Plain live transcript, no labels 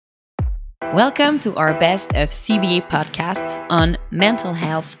Welcome to our best of CBA podcasts on mental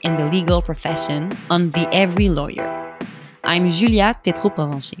health in the legal profession on The Every Lawyer. I'm Julia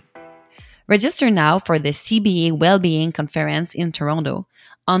Tétrault-Provencher. Register now for the CBA Wellbeing Conference in Toronto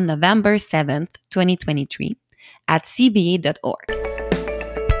on November 7th, 2023 at cba.org.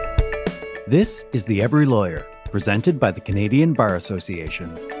 This is The Every Lawyer, presented by the Canadian Bar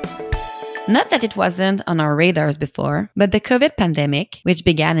Association. Not that it wasn't on our radars before, but the COVID pandemic, which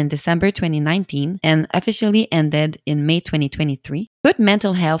began in December 2019 and officially ended in May 2023, put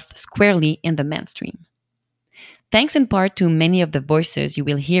mental health squarely in the mainstream. Thanks in part to many of the voices you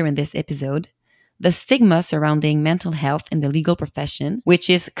will hear in this episode, the stigma surrounding mental health in the legal profession, which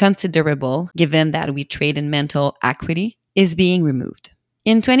is considerable given that we trade in mental acuity, is being removed.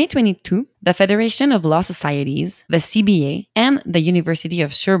 In 2022, the Federation of Law Societies, the CBA, and the University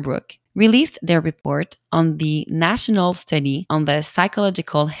of Sherbrooke released their report on the National Study on the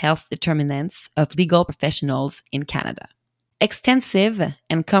Psychological Health Determinants of Legal Professionals in Canada. Extensive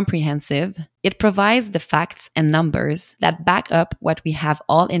and comprehensive, it provides the facts and numbers that back up what we have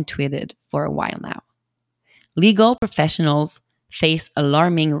all intuited for a while now. Legal professionals face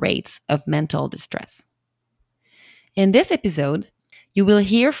alarming rates of mental distress. In this episode, you will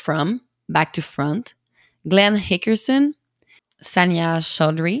hear from, back to front, Glenn Hickerson, Sanya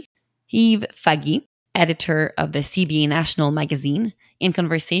Chaudhry, Yves Fagui, editor of the CBA National Magazine, in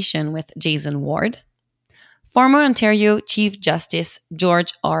conversation with Jason Ward, former Ontario Chief Justice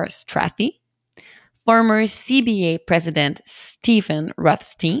George R. Strathy, former CBA President Stephen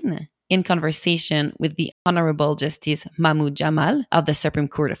Rothstein, in conversation with the Honorable Justice Mahmoud Jamal of the Supreme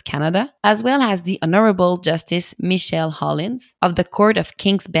Court of Canada, as well as the Honorable Justice Michelle Hollins of the Court of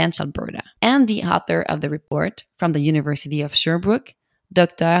King's Bench, Alberta, and the author of the report from the University of Sherbrooke,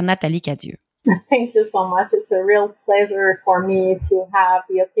 Dr. Nathalie Cadieux. Thank you so much. It's a real pleasure for me to have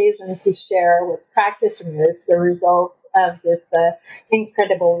the occasion to share with practitioners the results of this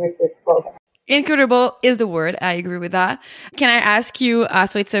incredible research program. Incredible is the word. I agree with that. Can I ask you,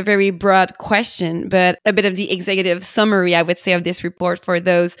 so it's a very broad question, but a bit of the executive summary, I would say, of this report for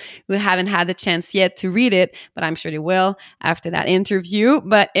those who haven't had the chance yet to read it, but I'm sure they will after that interview.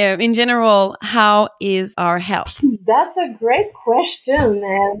 But in general, how is our health? That's a great question.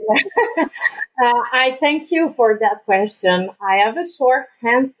 And I thank you for that question. I have a short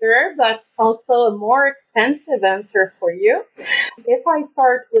answer, but also a more extensive answer for you. If I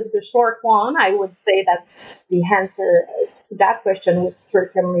start with the short one, I would say that the answer to that question would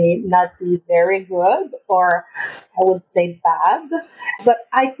certainly not be very good, or I would say bad. But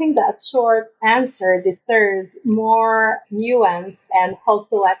I think that short answer deserves more nuance and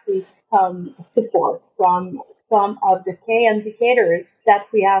also at least some support from some of the key indicators that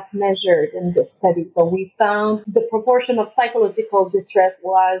we have measured in this study. So we found the proportion of psychological distress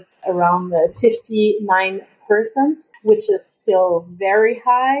was around 59%, which is still very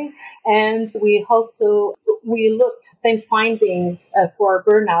high. And we looked same findings for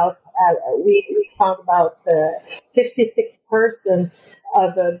burnout. We found about 56%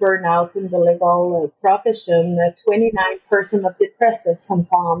 of burnout in the legal profession, 29% of depressive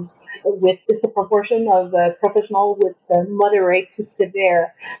symptoms, with it's a proportion of professional with moderate to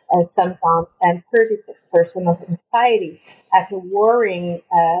severe symptoms, and 36% of anxiety at a worrying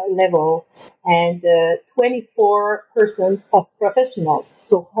level, and 24% of professionals,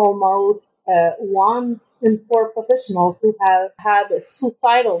 so almost 1 in 4 professionals who have had a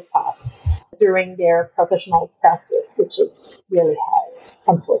suicidal thoughts during their professional practice, which is really high,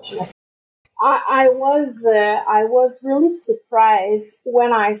 unfortunately. I was really surprised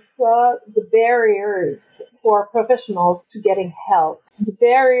when I saw the barriers for professionals to getting help. The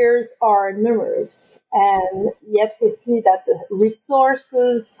barriers are numerous, and yet we see that the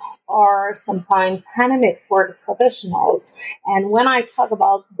resources are sometimes anemic for the professionals. And when I talk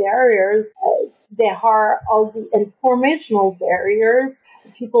about barriers, there are all the informational barriers.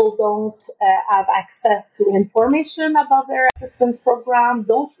 People don't have access to information about their assistance program,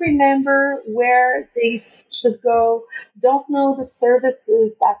 don't remember where they should go, don't know the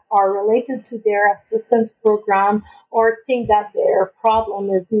services that are related to their assistance program, or think that their problem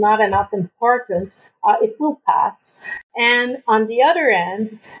is not enough important. It will pass. And on the other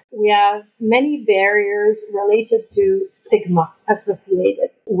end, we have many barriers related to stigma associated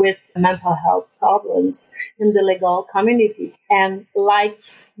with mental health problems in the legal community. And like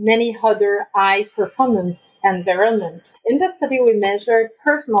many other high performance environments, in the study we measured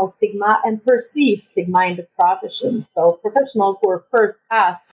personal stigma and perceived stigma in the profession. So professionals were first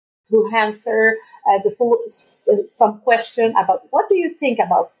asked to answer some question about what do you think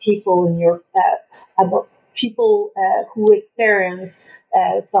about people in your about people who experience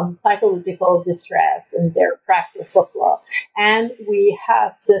some psychological distress in their practice of law. And we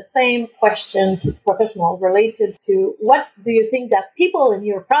have the same question to professionals related to what do you think that people in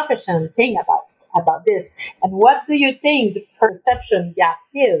your profession think about this, and what do you think the perception gap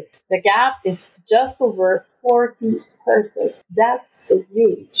is? The gap is just over 40%. That's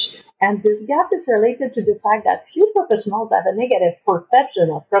huge. And this gap is related to the fact that few professionals have a negative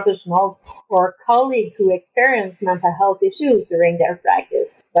perception of professionals or colleagues who experience mental health issues during their practice.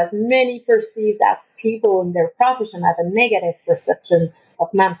 But many perceive that people in their profession have a negative perception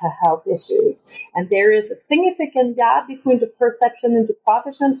of mental health issues. And there is a significant gap between the perception in the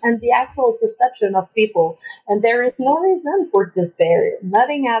profession and the actual perception of people. And there is no reason for this barrier,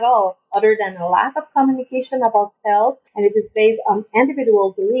 nothing at all, other than a lack of communication about health. And it is based on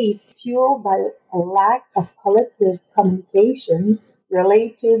individual beliefs fueled by a lack of collective communication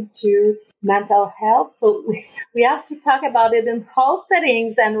related to mental health. So we have to talk about it in all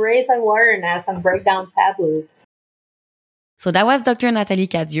settings and raise awareness and break down taboos. So that was Dr. Nathalie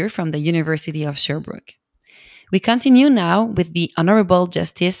Cadieux from the University of Sherbrooke. We continue now with the Honorable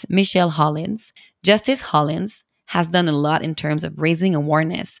Justice Michelle Hollins. Justice Hollins has done a lot in terms of raising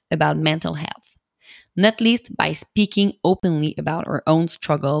awareness about mental health, not least by speaking openly about her own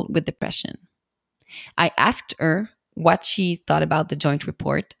struggle with depression. I asked her what she thought about the joint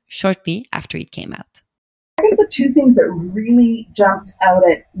report shortly after it came out. I think the two things that really jumped out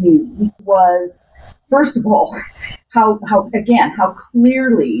at me was, first of all, how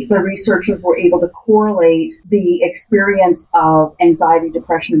clearly the researchers were able to correlate the experience of anxiety,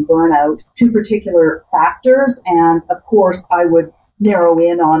 depression, and burnout to particular factors. And of course, I would narrow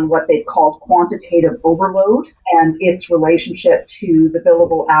in on what they called quantitative overload and its relationship to the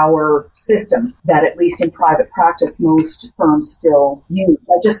billable hour system that, at least in private practice, most firms still use.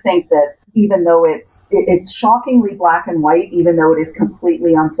 I just think that even though it's shockingly black and white, even though it is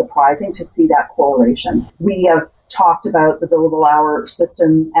completely unsurprising to see that correlation. We have talked about the billable hour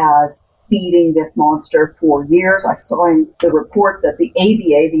system as feeding this monster for years. I saw in the report that the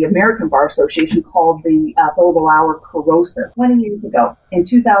ABA, the American Bar Association, called the billable hour corrosive 20 years ago, in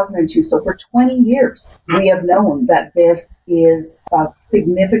 2002. So for 20 years, we have known that this is a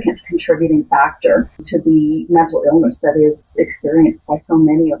significant contributing factor to the mental illness that is experienced by so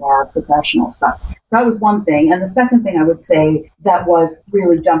many of our professionals. But that was one thing. And the second thing I would say that was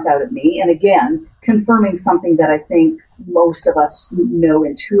really jumped out at me, and again, confirming something that I think most of us know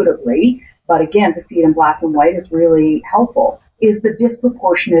intuitively, but again, to see it in black and white is really helpful, is the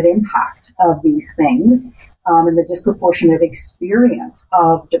disproportionate impact of these things and the disproportionate experience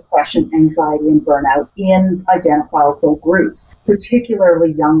of depression, anxiety, and burnout in identifiable groups.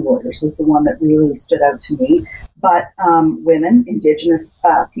 Particularly young lawyers was the one that really stood out to me, but women, Indigenous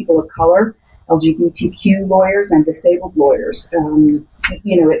people of color, LGBTQ lawyers, and disabled lawyers.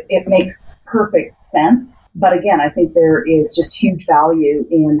 It makes perfect sense. But again, I think there is just huge value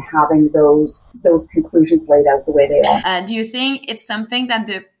in having those conclusions laid out the way they are. Do you think it's something that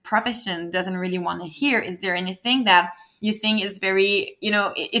the profession doesn't really want to hear? Is there anything that you think is very,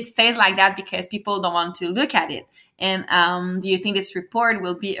 it stays like that because people don't want to look at it? And do you think this report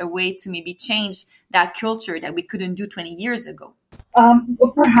will be a way to maybe change that culture that we couldn't do 20 years ago?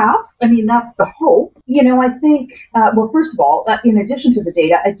 Well, perhaps. I mean, that's the hope. I think, first of all, in addition to the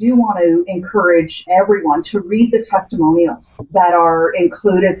data, I do want to encourage everyone to read the testimonials that are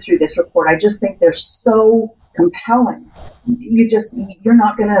included through this report. I just think they're so compelling. You're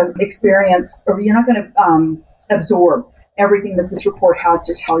not going to experience, or you're not going to absorb everything that this report has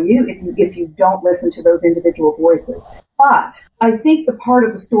to tell you if you don't listen to those individual voices. But I think the part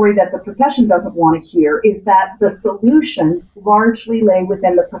of the story that the profession doesn't want to hear is that the solutions largely lay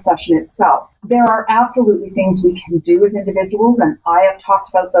within the profession itself. There are absolutely things we can do as individuals, and I have talked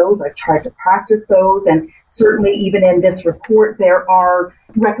about those. I've tried to practice those, and certainly even in this report, there are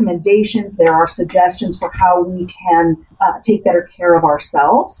recommendations, there are suggestions for how we can take better care of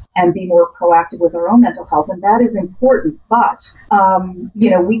ourselves and be more proactive with our own mental health, and that is important. But,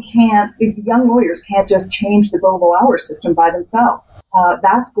 young lawyers can't just change the billable hour system by themselves.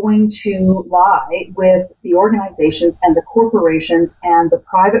 That's going to lie with the organizations and the corporations and the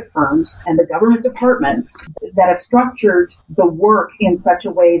private firms and the government departments that have structured the work in such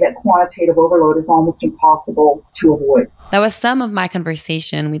a way that quantitative overload is almost impossible to avoid. That was some of my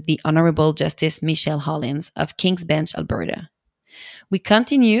conversation with the Honorable Justice Michelle Hollins of King's Bench, Alberta. We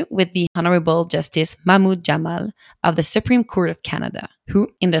continue with the Honorable Justice Mahmoud Jamal of the Supreme Court of Canada, who,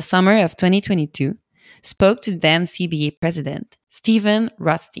 in the summer of 2022, spoke to then CBA President Stephen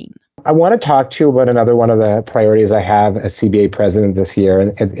Rothstein. I want to talk to you about another one of the priorities I have as CBA president this year,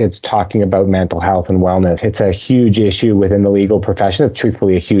 and it's talking about mental health and wellness. It's a huge issue within the legal profession. It's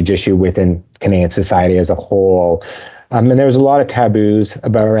truthfully a huge issue within Canadian society as a whole. And there's a lot of taboos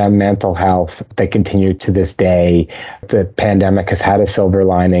around mental health that continue to this day. The pandemic has had a silver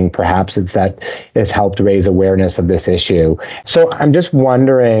lining. Perhaps it's that it's helped raise awareness of this issue. So I'm just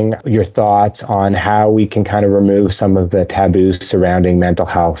wondering your thoughts on how we can kind of remove some of the taboos surrounding mental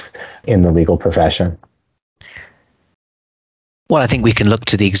health in the legal profession. Well, I think we can look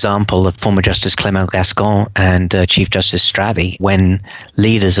to the example of former Justice Clément Gascon and Chief Justice Strathy, when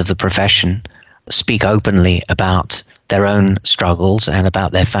leaders of the profession speak openly about their own struggles and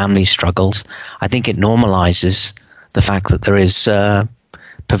about their family struggles. I think it normalizes the fact that there is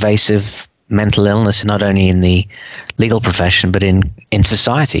pervasive mental illness, not only in the legal profession, but in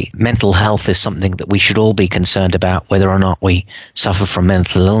society. Mental health is something that we should all be concerned about, whether or not we suffer from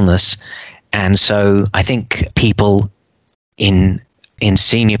mental illness. And so I think people in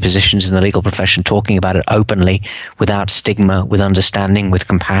senior positions in the legal profession talking about it openly, without stigma, with understanding, with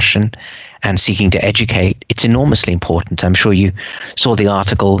compassion, and seeking to educate, it's enormously important. I'm sure you saw the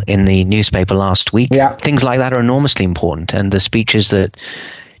article in the newspaper last week. Yeah. Things like that are enormously important. And the speeches that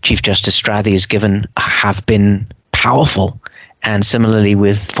Chief Justice Strathy has given have been powerful. And similarly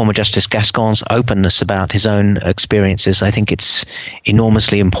with former Justice Gascon's openness about his own experiences, I think it's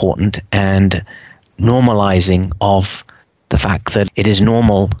enormously important and normalizing of the fact that it is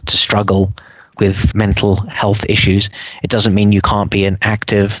normal to struggle with mental health issues. It doesn't mean you can't be an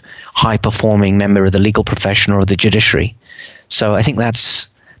active, high-performing member of the legal profession or the judiciary. So I think that's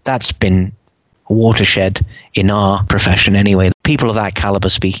been a watershed in our profession anyway. People of that caliber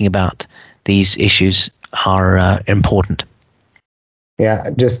speaking about these issues are important.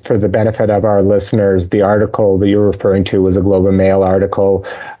 Yeah, just for the benefit of our listeners, the article that you're referring to was a Globe and Mail article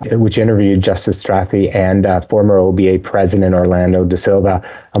which interviewed Justice Strathy and former OBA President Orlando Da Silva,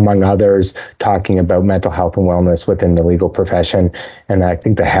 among others, talking about mental health and wellness within the legal profession. And I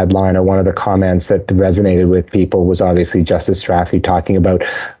think the headline or one of the comments that resonated with people was obviously Justice Strathy talking about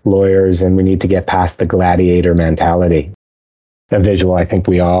lawyers and we need to get past the gladiator mentality. A visual I think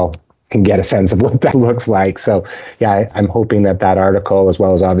we all can get a sense of what that looks like. So yeah, I'm hoping that article, as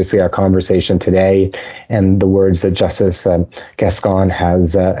well as obviously our conversation today and the words that Justice Gascon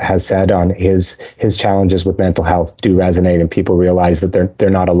has said on his challenges with mental health do resonate, and people realize that they're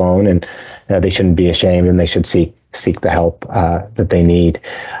not alone, and they shouldn't be ashamed, and they should seek the help that they need.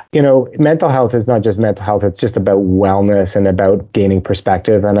 You know, mental health is not just mental health, it's just about wellness and about gaining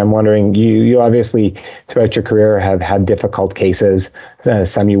perspective. And I'm wondering, you obviously throughout your career have had difficult cases,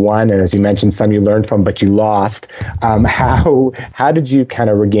 some you won, and as you mentioned, some you learned from, but you lost. How did you kind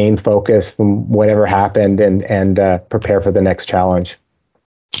of regain focus from whatever happened and prepare for the next challenge?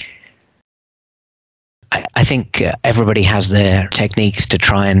 I think everybody has their techniques to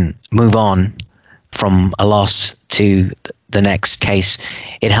try and move on from a loss to the next case.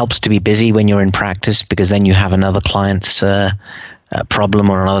 It helps to be busy when you're in practice, because then you have another client's problem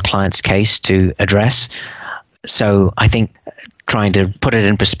or another client's case to address. So I think trying to put it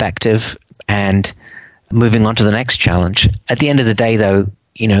in perspective and moving on to the next challenge. At the end of the day, though,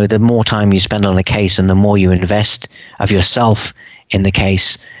 you know, the more time you spend on a case and the more you invest of yourself in the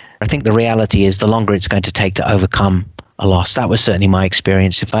case, I think the reality is the longer it's going to take to overcome a loss. That was certainly my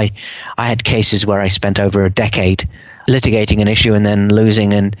experience. If I had cases where I spent over a decade litigating an issue and then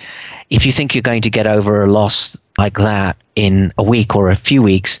losing, and if you think you're going to get over a loss like that in a week or a few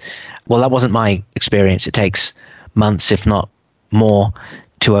weeks, well, that wasn't my experience. It takes months, if not more,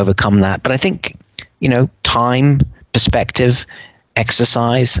 to overcome that. But I think, you know, time, perspective,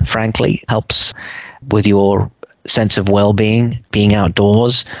 exercise, frankly, helps with your sense of well-being, being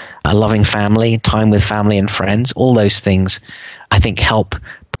outdoors, a loving family, time with family and friends. All those things, I think, help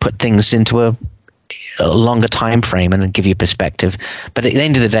put things into a longer time frame and give you perspective. But at the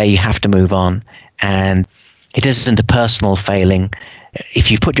end of the day, you have to move on, and it isn't a personal failing.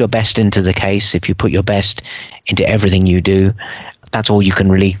 If you put your best into the case, if you put your best into everything you do, that's all you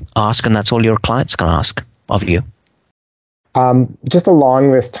can really ask, and that's all your clients can ask of you. Just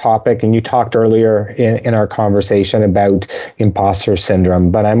along this topic, and you talked earlier in our conversation about imposter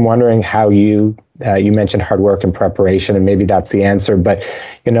syndrome, but I'm wondering how you mentioned hard work and preparation, and maybe that's the answer, but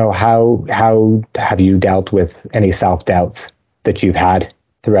you know, how have you dealt with any self-doubts that you've had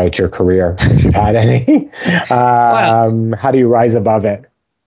throughout your career, if you've had any? How do you rise above it?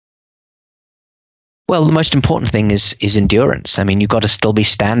 Well, the most important thing is endurance. I mean, you've got to still be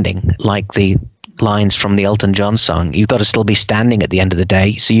standing, like the lines from the Elton John song, you've got to still be standing at the end of the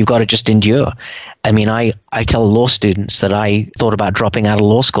day. So you've got to just endure. I mean, I tell law students that I thought about dropping out of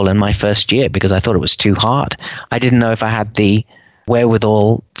law school in my first year because I thought it was too hard. I didn't know if I had the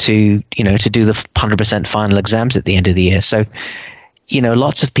wherewithal to do the 100% final exams at the end of the year. So,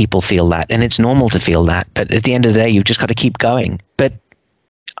 lots of people feel that, and it's normal to feel that. But at the end of the day, you've just got to keep going. But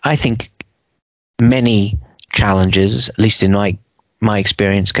I think many challenges, at least in my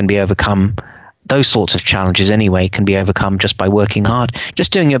experience, can be overcome. Those sorts of challenges anyway can be overcome just by working hard,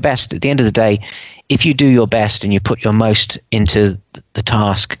 just doing your best. At the end of the day, if you do your best and you put your most into the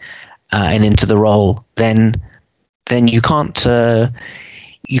task and into the role, then you can't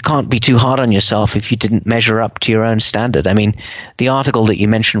be too hard on yourself if you didn't measure up to your own standard. I mean, the article that you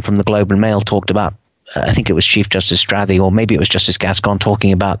mentioned from the Globe and Mail talked about, I think it was Chief Justice Strathy, or maybe it was Justice Gascon,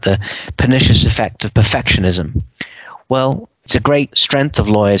 talking about the pernicious effect of perfectionism. Well, it's a great strength of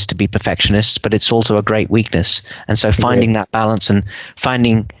lawyers to be perfectionists, but it's also a great weakness. And so finding that balance and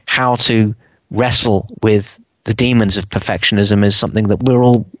finding how to wrestle with the demons of perfectionism is something that we're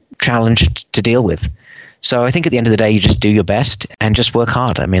all challenged to deal with. So I think at the end of the day, you just do your best and just work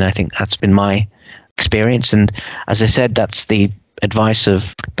hard. I mean, I think that's been my experience. And as I said, that's the advice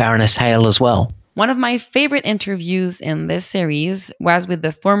of Baroness Hale as well. One of my favorite interviews in this series was with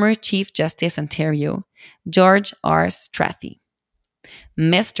the former Chief Justice Ontario, George R. Strathy.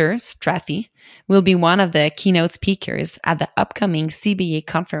 Mr. Strathy will be one of the keynote speakers at the upcoming CBA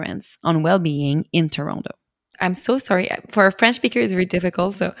conference on well-being in Toronto. I'm so sorry. For a French speaker, it's very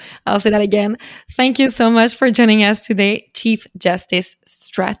difficult, so I'll say that again. Thank you so much for joining us today, Chief Justice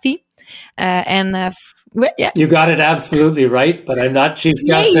Strathy. You got it absolutely right, but I'm not Chief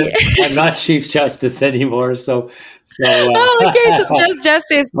Justice. I'm not Chief Justice anymore. So Chief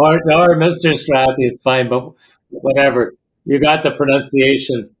Justice. Or Mr. Strathy is fine, but whatever. You got the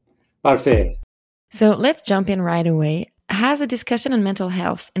pronunciation. Parfait. So let's jump in right away. Has a discussion on mental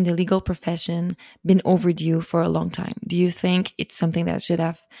health in the legal profession been overdue for a long time? Do you think it's something that should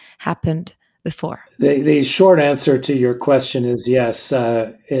have happened before? The short answer to your question is yes,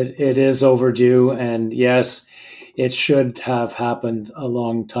 it is overdue. And yes, it should have happened a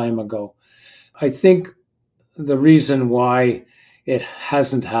long time ago. I think the reason why it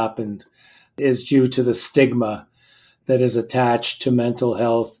hasn't happened is due to the stigma that is attached to mental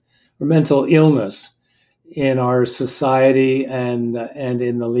health or mental illness in our society and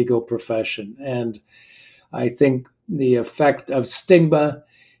in the legal profession. And I think the effect of stigma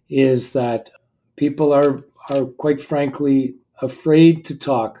is that people are quite frankly afraid to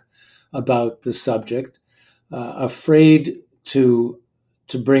talk about the subject, afraid to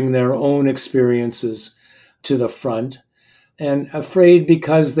bring their own experiences to the front, and afraid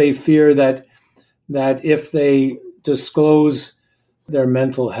because they fear that if they disclose their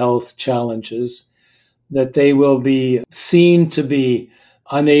mental health challenges, that they will be seen to be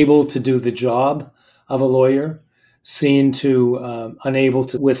unable to do the job of a lawyer, seen to unable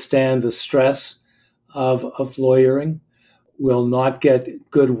to withstand the stress of lawyering, will not get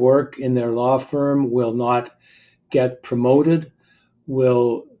good work in their law firm, will not get promoted,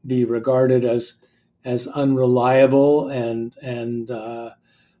 will be regarded as unreliable and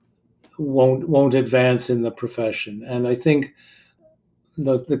won't advance in the profession. And I think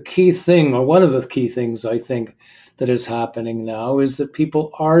the key thing, or one of the key things I think that is happening now, is that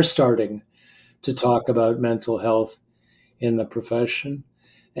people are starting to talk about mental health in the profession.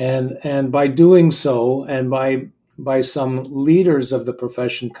 And by doing so, and by some leaders of the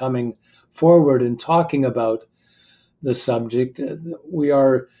profession coming forward and talking about the subject, we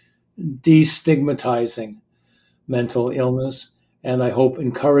are destigmatizing mental illness, and I hope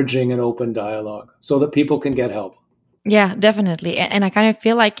encouraging an open dialogue so that people can get help. Yeah, definitely. And I kind of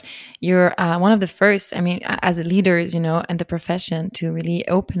feel like you're one of the first, I mean, as leaders, in the profession to really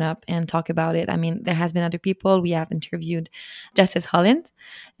open up and talk about it. I mean, there has been other people. We have interviewed Justice Holland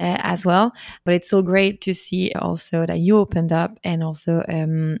as well. But it's so great to see also that you opened up, and also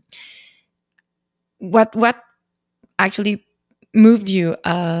what actually moved you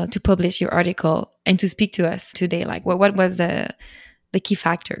to publish your article and to speak to us today? Like, what was the key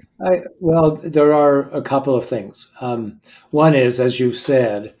factor? Well, there are a couple of things. One is, as you've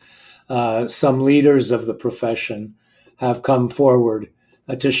said, some leaders of the profession have come forward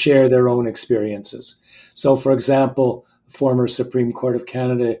to share their own experiences. So, for example, former Supreme Court of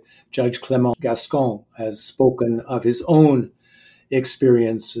Canada Judge Clément Gascon has spoken of his own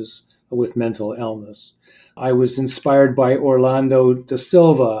experiences with mental illness. I was inspired by Orlando da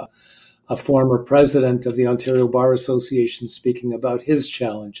Silva, a former president of the Ontario Bar Association, speaking about his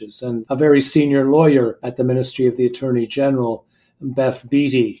challenges, and a very senior lawyer at the Ministry of the Attorney General, Beth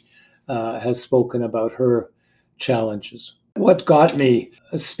Beattie, has spoken about her challenges. What got me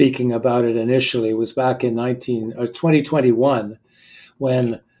speaking about it initially was back in 2021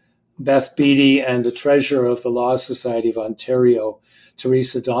 when Beth Beattie and the treasurer of the Law Society of Ontario,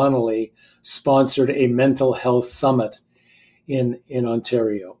 Teresa Donnelly, sponsored a mental health summit in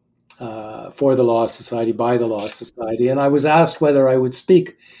Ontario for the Law Society, by the Law Society. And I was asked whether I would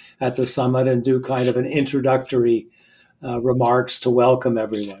speak at the summit and do kind of an introductory remarks to welcome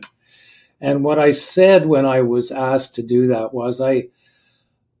everyone. And what I said when I was asked to do that was I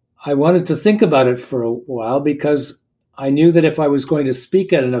wanted to think about it for a while, because I knew that if I was going to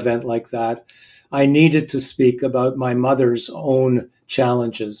speak at an event like that, I needed to speak about my mother's own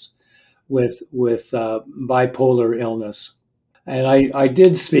challenges with bipolar illness. And I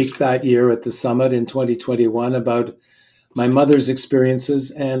did speak that year at the summit in 2021 about my mother's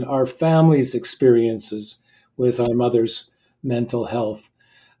experiences and our family's experiences with our mother's mental health.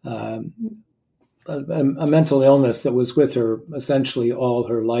 A mental illness that was with her essentially all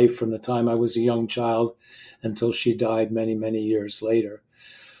her life, from the time I was a young child until she died many, many years later.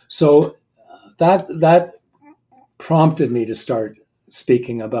 So that prompted me to start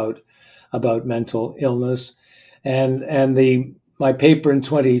speaking about mental illness, and my paper in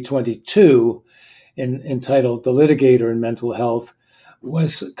 2022 entitled "The Litigator in Mental Health"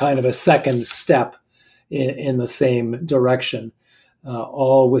 was kind of a second step in the same direction,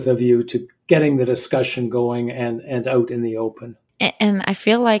 all with a view to getting the discussion going and out in the open. And I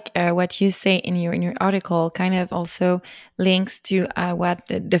feel like what you say in your article kind of also links to what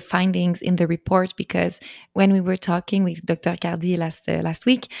the findings in the report, because when we were talking with Dr. Cardi last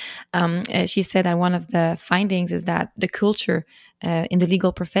week, she said that one of the findings is that the culture in the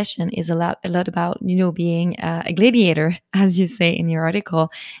legal profession is a lot about being a gladiator, as you say in your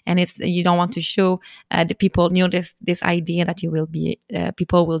article, and it's you don't want to show the people this idea that you will be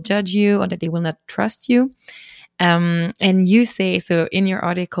people will judge you or that they will not trust you. And you say, so in your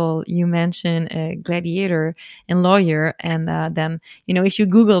article, you mention a gladiator and lawyer. And then, if you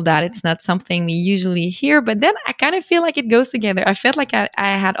Google that, it's not something we usually hear. But then I kind of feel like it goes together. I felt like I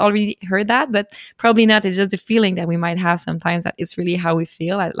had already heard that, but probably not. It's just the feeling that we might have sometimes, that it's really how we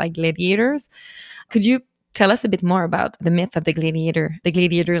feel like gladiators. Could you tell us a bit more about the myth of the gladiator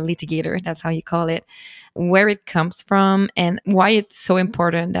litigator, that's how you call it, where it comes from, and why it's so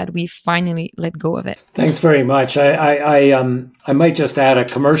important that we finally let go of it? Thanks very much. I might just add a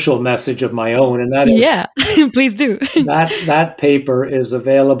commercial message of my own, and that is, please do. that paper is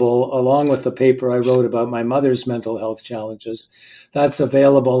available along with the paper I wrote about my mother's mental health challenges. That's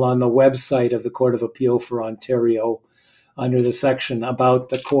available on the website of the Court of Appeal for Ontario under the section about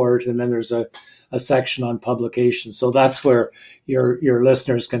the court, and then there's a section on publication. So that's where your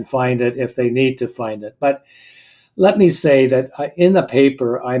listeners can find it if they need to find it. But let me say that in the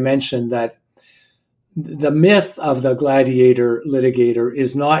paper, I mentioned that the myth of the gladiator litigator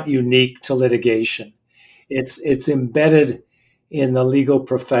is not unique to litigation. It's embedded in the legal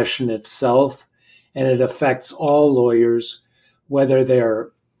profession itself, and it affects all lawyers, whether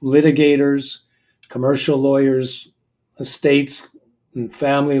they're litigators, commercial lawyers, estates and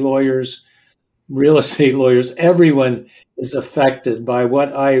family lawyers, real estate lawyers. Everyone is affected by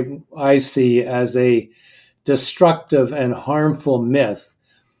what I see as a destructive and harmful myth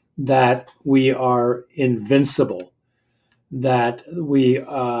that we are invincible, that we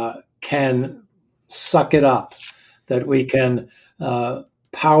can suck it up, that we can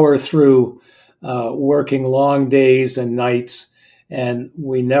power through working long days and nights, and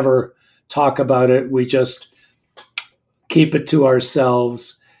we never talk about it. We just keep it to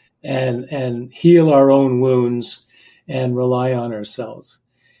ourselves and heal our own wounds and rely on ourselves.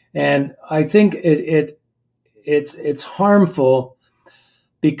 And I think it's harmful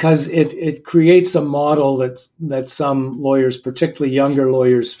because it creates a model that some lawyers, particularly younger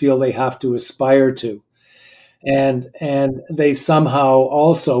lawyers, feel they have to aspire to, and they somehow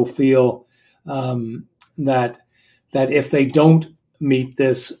also feel that if they don't meet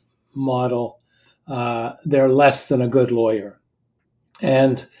this model, they're less than a good lawyer.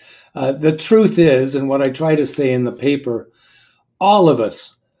 And the truth is, and what I try to say in the paper, all of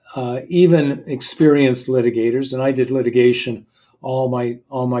us, even experienced litigators, and I did litigation all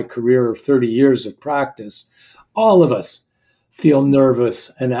my career of 30 years of practice, all of us feel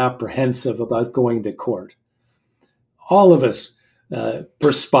nervous and apprehensive about going to court. All of us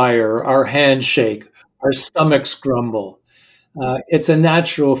perspire, our hands shake, our stomachs grumble. It's a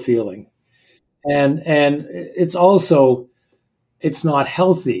natural feeling. And it's also, it's not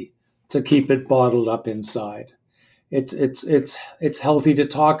healthy to keep it bottled up inside. It's healthy to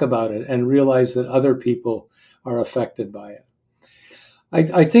talk about it and realize that other people are affected by it.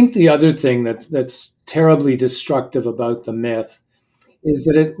 I think the other thing that's terribly destructive about the myth is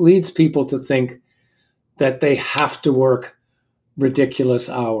that it leads people to think that they have to work ridiculous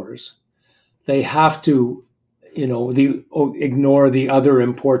hours. They have to, ignore the other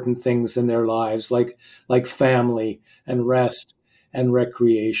important things in their lives, like family and rest and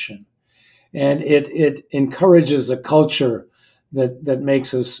recreation. And it encourages a culture that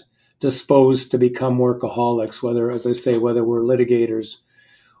makes us disposed to become workaholics, whether, as I say, whether we're litigators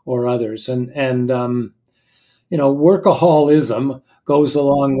or others. Workaholism goes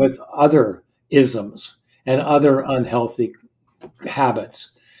along with other isms and other unhealthy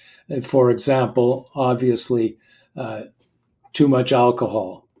habits. For example, obviously, too much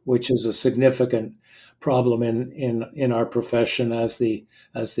alcohol, which is a significant problem in our profession, as the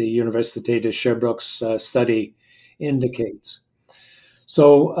Université de Sherbrooke's study indicates.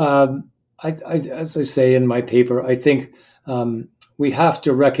 So, as I say in my paper, I think we have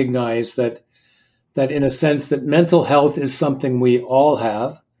to recognize that in a sense that mental health is something we all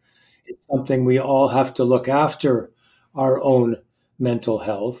have. It's something we all have to look after our own mental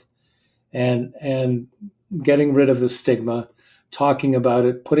health, and getting rid of the stigma, talking about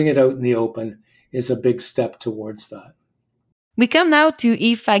it, putting it out in the open is a big step towards that. We come now to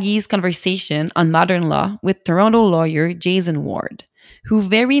Eve Faggy's conversation on modern law with Toronto lawyer Jason Ward, who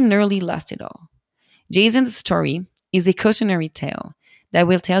very nearly lost it all. Jason's story is a cautionary tale that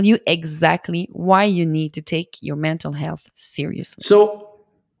will tell you exactly why you need to take your mental health seriously. So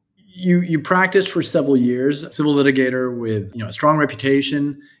you practiced for several years, civil litigator with a strong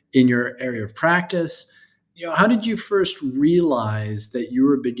reputation in your area of practice. How did you first realize that you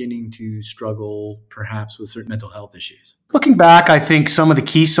were beginning to struggle perhaps with certain mental health issues? Looking back, I think some of the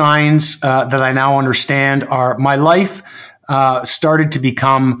key signs that I now understand are my life started to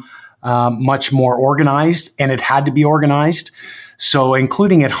become much more organized, and it had to be organized. So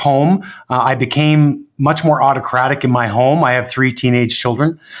including at home, I became much more autocratic in my home. I have 3 teenage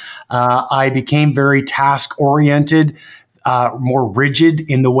children. I became very task-oriented, more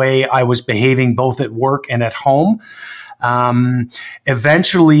rigid in the way I was behaving both at work and at home.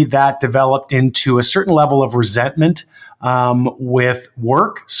 Eventually, that developed into a certain level of resentment with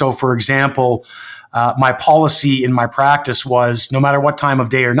work. So, for example, my policy in my practice was no matter what time of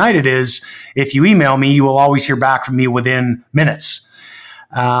day or night it is, if you email me, you will always hear back from me within minutes.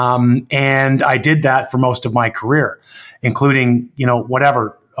 And I did that for most of my career, including,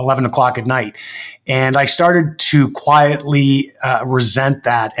 11 o'clock at night. And I started to quietly resent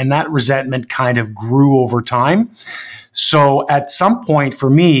that. And that resentment kind of grew over time. So at some point for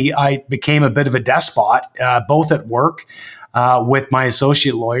me, I became a bit of a despot, both at work with my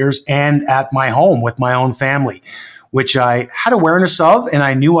associate lawyers and at my home with my own family, which I had awareness of and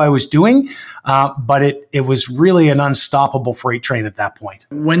I knew I was doing, but it was really an unstoppable freight train at that point.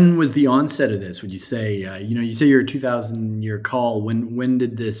 When was the onset of this, would you say? You say you're a 2000-year call. When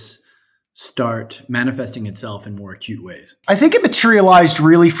did this start manifesting itself in more acute ways? I think it materialized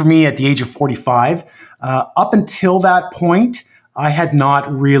really for me at the age of 45. Up until that point, I had not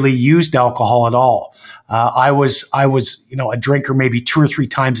really used alcohol at all. I was a drinker maybe 2 or 3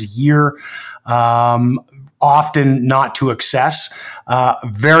 times a year, often not to excess,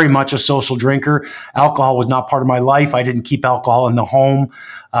 very much a social drinker. Alcohol was not part of my life. I didn't keep alcohol in the home.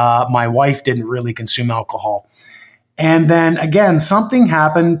 My wife didn't really consume alcohol. And then again, something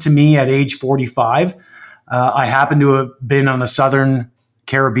happened to me at age 45. I happened to have been on a Southern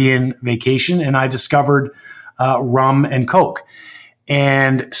Caribbean vacation and I discovered rum and Coke.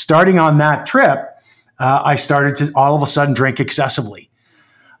 And starting on that trip, I started to all of a sudden drink excessively.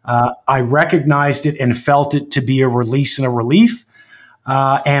 I recognized it and felt it to be a release and a relief.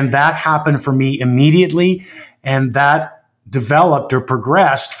 And that happened for me immediately. And that developed or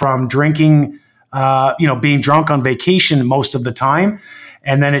progressed from drinking, being drunk on vacation most of the time.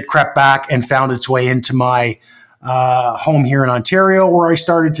 And then it crept back and found its way into my home here in Ontario, where I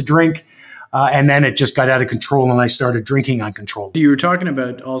started to drink. And then it just got out of control and I started drinking uncontrolled. You were talking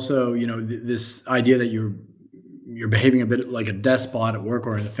about also, this idea that you're behaving a bit like a despot at work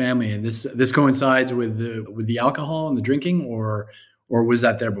or in the family, and this coincides with the alcohol and the drinking, or was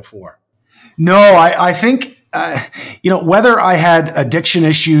that there before? No, I think whether I had addiction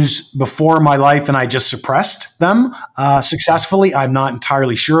issues before my life and I just suppressed them successfully, I'm not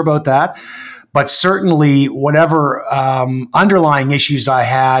entirely sure about that. But certainly whatever underlying issues I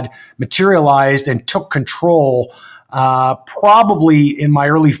had materialized and took control probably in my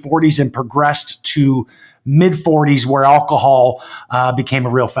early 40s and progressed to mid 40s where alcohol became a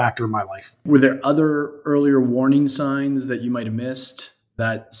real factor in my life. Were there other earlier warning signs that you might have missed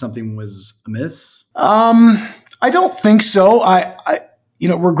that something was amiss? I don't think so.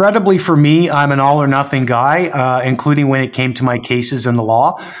 Regrettably for me, I'm an all or nothing guy, including when it came to my cases in the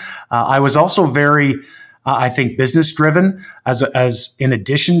law. I was also very, I think, business driven as in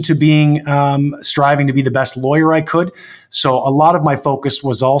addition to being striving to be the best lawyer I could. So a lot of my focus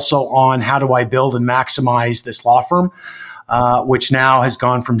was also on how do I build and maximize this law firm, which now has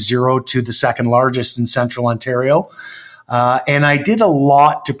gone from zero to the second largest in Central Ontario. And I did a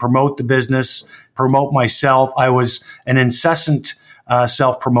lot to promote the business, promote myself. I was an incessant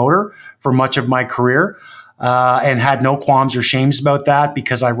self-promoter for much of my career and had no qualms or shames about that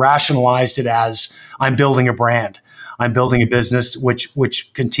because I rationalized it as I'm building a brand. I'm building a business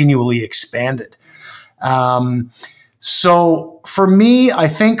which continually expanded. So for me, I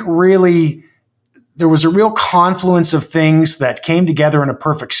think really there was a real confluence of things that came together in a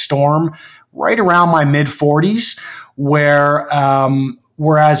perfect storm right around my mid-40s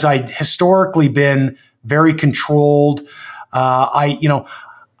whereas I'd historically been very controlled.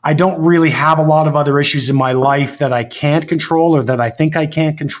 I don't really have a lot of other issues in my life that I can't control or that I think I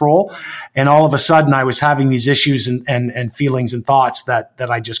can't control. And all of a sudden I was having these issues and feelings and thoughts that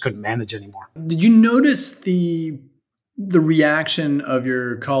I just couldn't manage anymore. Did you notice the reaction of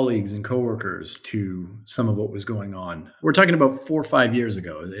your colleagues and coworkers to some of what was going on? We're talking about 4 or 5 years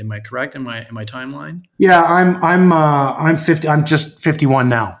ago. Am I correct in my timeline? Yeah, I'm 50. I'm just 51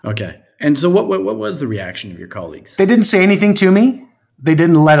 now. Okay. And so what was the reaction of your colleagues? They didn't say anything to me. They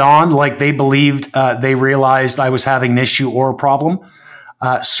didn't let on like they believed. They realized I was having an issue or a problem.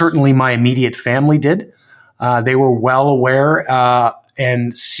 Certainly my immediate family did. They were well aware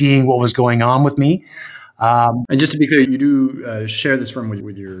and seeing what was going on with me. And just to be clear, you do share this firm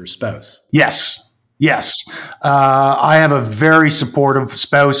with your spouse? Yes. I have a very supportive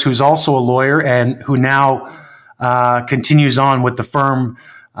spouse who's also a lawyer and who now continues on with the firm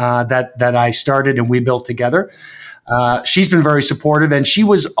that I started and we built together. She's been very supportive and she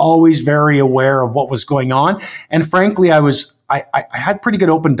was always very aware of what was going on. And frankly, I had pretty good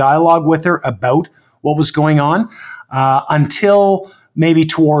open dialogue with her about what was going on until maybe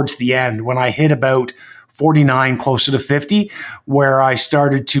towards the end when I hit about 49, closer to 50, where I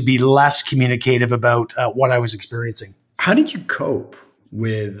started to be less communicative about what I was experiencing. How did you cope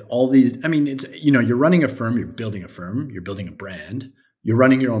with all these? I mean, it's, you're running a firm, you're building a brand, you're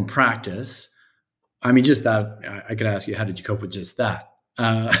running your own practice. I mean, just that, I could ask you, how did you cope with just that?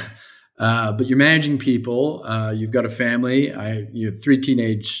 But you're managing people, you've got a family, you have 3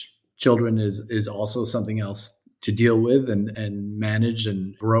 teenage children is also something else to deal with and manage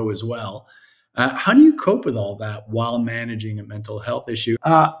and grow as well. How do you cope with all that while managing a mental health issue?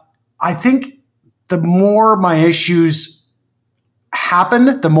 I think the more my issues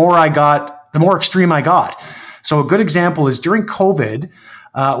happened, the more extreme I got. So a good example is during COVID,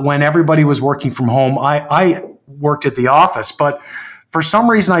 when everybody was working from home, I worked at the office, but for some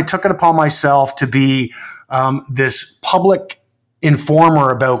reason I took it upon myself to be this public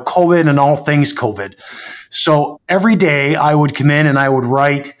informer about COVID and all things COVID. So every day I would come in and I would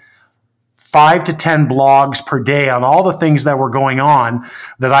write 5 to 10 blogs per day on all the things that were going on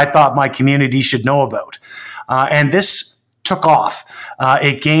that I thought my community should know about. And this took off.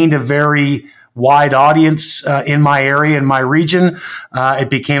 It gained a very wide audience in my area, in my region. It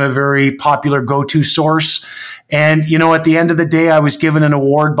became a very popular go-to source. And, at the end of the day, I was given an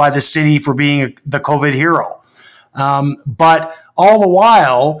award by the city for being the COVID hero. But all the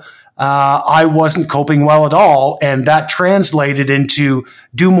while, I wasn't coping well at all. And that translated into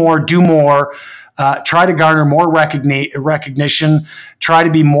do more, try to garner more recognition, try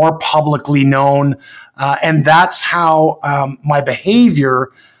to be more publicly known. And that's how my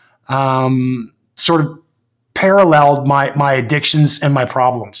behavior sort of paralleled my addictions and my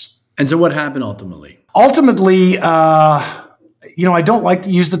problems. And so what happened ultimately? Ultimately, I don't like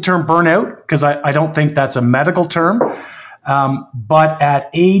to use the term burnout because I don't think that's a medical term. But at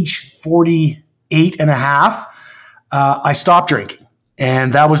age 48 and a half, I stopped drinking.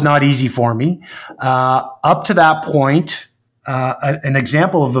 And that was not easy for me. Up to that point, an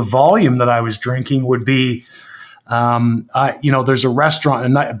example of the volume that I was drinking would be, there's a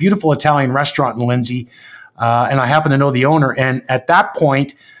restaurant, a beautiful Italian restaurant in Lindsay, and I happen to know the owner. And at that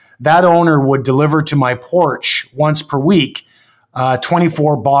point, that owner would deliver to my porch once per week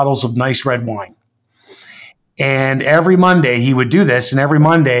 24 bottles of nice red wine. And every Monday he would do this, and every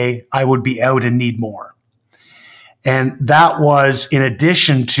Monday I would be out and need more. And that was in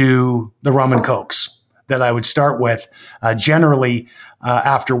addition to the rum and cokes that I would start with generally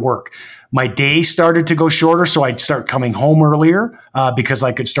after work. My day started to go shorter, so I'd start coming home earlier because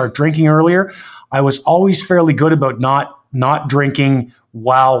I could start drinking earlier. I was always fairly good about not drinking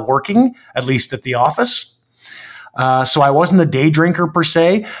while working, at least at the office. So I wasn't a day drinker per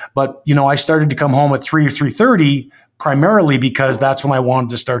se, but I started to come home at 3 or 3:30 primarily because that's when I wanted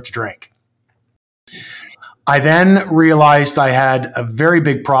to start to drink. I then realized I had a very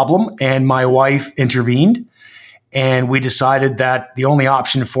big problem, and my wife intervened, and we decided that the only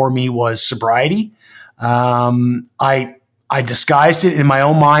option for me was sobriety. I disguised it in my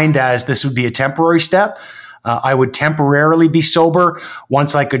own mind as this would be a temporary step. I would temporarily be sober.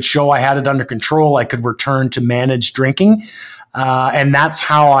 Once I could show I had it under control, I could return to managed drinking. And that's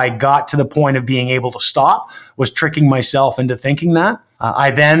how I got to the point of being able to stop, was tricking myself into thinking that.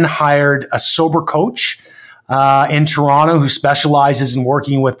 I then hired a sober coach in Toronto who specializes in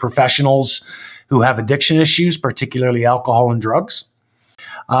working with professionals who have addiction issues, particularly alcohol and drugs.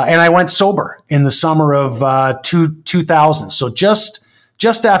 And I went sober in the summer of 2000, so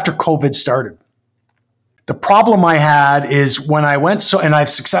just after COVID started. The problem I had is when I went and I've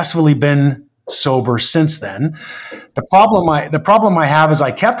successfully been sober since then. The problem I have is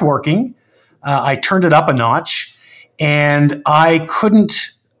I kept working. I turned it up a notch, and I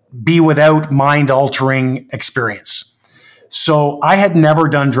couldn't be without mind-altering experience. So I had never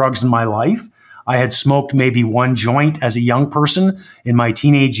done drugs in my life. I had smoked maybe one joint as a young person in my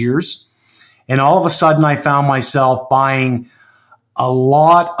teenage years. And all of a sudden, I found myself buying a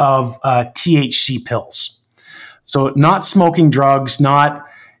lot of THC pills. So not smoking drugs, not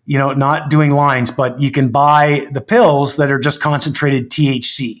doing lines, but you can buy the pills that are just concentrated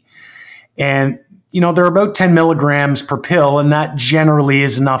THC. And, they're about 10 milligrams per pill, and that generally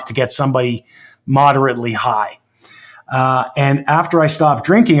is enough to get somebody moderately high. And after I stopped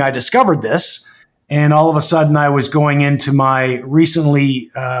drinking, I discovered this. And all of a sudden, I was going into my recently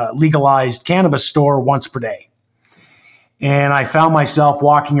legalized cannabis store once per day. And I found myself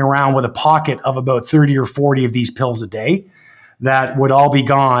walking around with a pocket of about 30 or 40 of these pills a day that would all be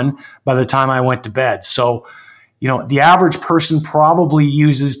gone by the time I went to bed. So, the average person probably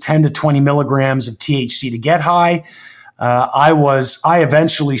uses 10 to 20 milligrams of THC to get high. I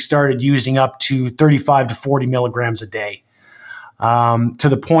eventually started using up to 35 to 40 milligrams a day, to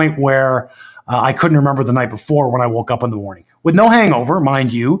the point where I couldn't remember the night before when I woke up in the morning with no hangover,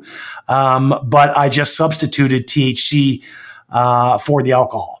 mind you. But I just substituted THC for the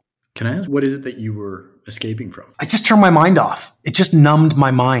alcohol. Can I ask, what is it that you were escaping from? I just turned my mind off. It just numbed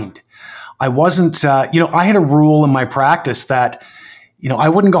my mind. I wasn't, I had a rule in my practice that, I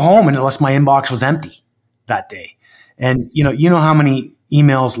wouldn't go home unless my inbox was empty that day. And, you know how many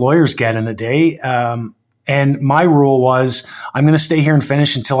emails lawyers get in a day. And my rule was, I'm going to stay here and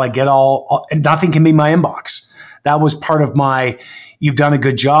finish until I get and nothing can be my inbox. That was part of you've done a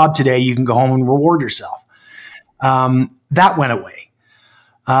good job today. You can go home and reward yourself. That went away.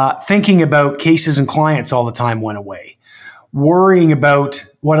 Thinking about cases and clients all the time went away. Worrying about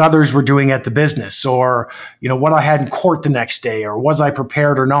what others were doing at the business, or, what I had in court the next day, or was I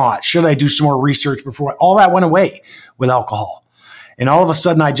prepared or not? Should I do some more research before? All that went away with alcohol. And all of a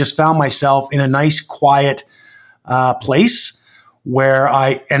sudden, I just found myself in a nice, quiet place where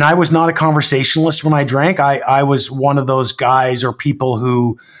I was not a conversationalist when I drank. I was one of those guys or people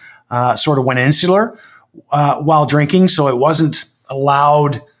who sort of went insular while drinking. So it wasn't a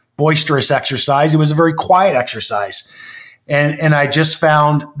loud, boisterous exercise. It was a very quiet exercise. And I just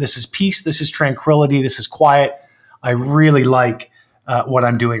found this is peace, this is tranquility, this is quiet. I really like what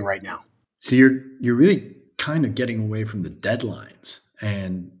I'm doing right now. So you're really kind of getting away from the deadlines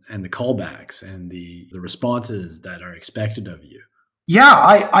and the callbacks and the responses that are expected of you.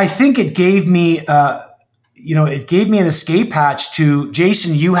 Yeah, I think it gave me an escape hatch to,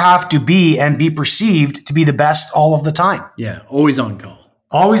 Jason, you have to be and be perceived to be the best all of the time. Yeah, always on call.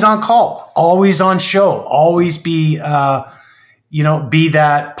 Always on call, always on show, always be that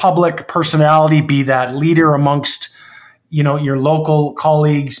public personality, be that leader amongst, your local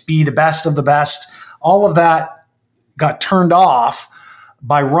colleagues, be the best of the best. All of that got turned off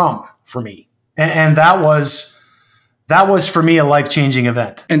by rum for me. And that was for me a life-changing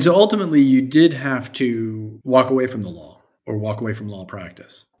event. And so ultimately you did have to walk away from the law or walk away from law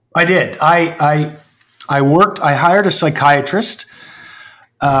practice. I did. I hired a psychiatrist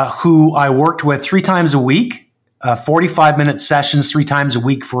who I worked with 3 times a week, 45-minute sessions 3 times a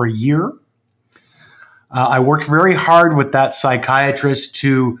week for a year. I worked very hard with that psychiatrist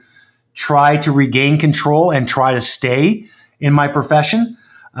to try to regain control and try to stay in my profession.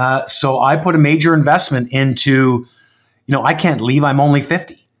 So I put a major investment into, I can't leave. I'm only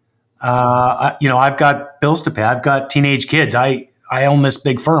 50. I've got bills to pay. I've got teenage kids. I own this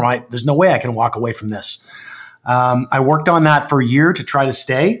big firm. There's no way I can walk away from this. I worked on that for a year to try to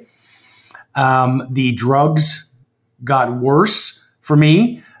stay. The drugs got worse for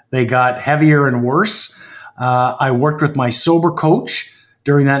me. They got heavier and worse. I worked with my sober coach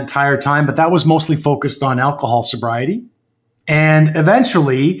during that entire time, but that was mostly focused on alcohol sobriety. And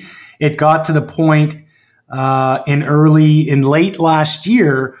eventually it got to the point in late last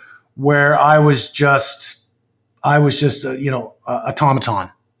year where I was just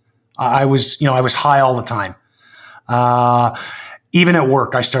automaton. I was high all the time. Even at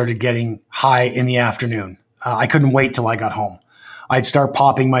work, I started getting high in the afternoon. I couldn't wait till I got home. I'd start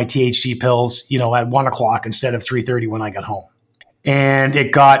popping my THC pills, at 1 o'clock instead of 3:30 when I got home. And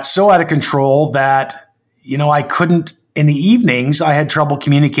it got so out of control that, I couldn't, in the evenings, I had trouble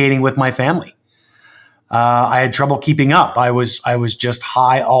communicating with my family. I had trouble keeping up. I was just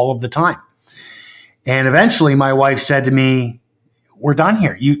high all of the time. And eventually my wife said to me, "We're done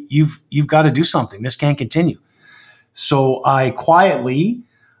here. You've got to do something. This can't continue." So I quietly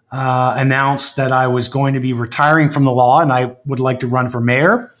announced that I was going to be retiring from the law and I would like to run for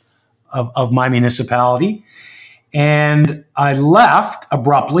mayor of my municipality. And I left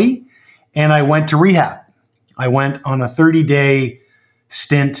abruptly and I went to rehab. I went on a 30-day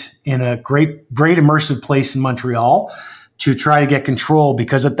stint in a great immersive place in Montreal to try to get control,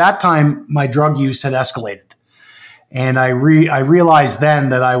 because at that time my drug use had escalated. And I realized then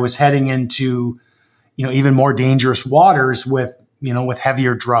that I was heading into, even more dangerous waters with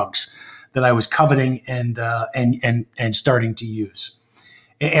heavier drugs that I was coveting and starting to use.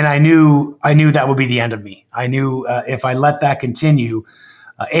 And I knew that would be the end of me. I knew if I let that continue,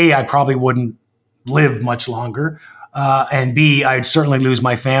 I probably wouldn't live much longer, and B, I'd certainly lose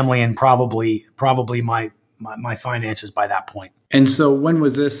my family and probably my finances by that point. And so when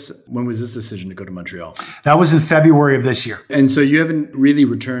was this decision to go to Montreal? That was in February of this year. And so you haven't really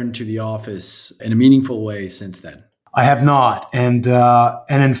returned to the office in a meaningful way since then? I have not. And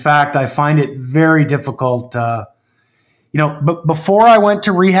in fact, I find it very difficult. But before I went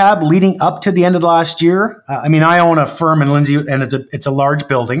to rehab, leading up to the end of last year, I own a firm in Lindsay, and it's a large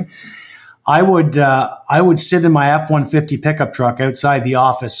building. I would sit in my F-150 pickup truck outside the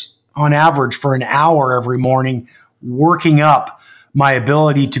office on average for an hour every morning, working up my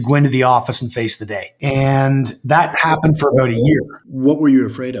ability to go into the office and face the day. And that happened for about a year. What were you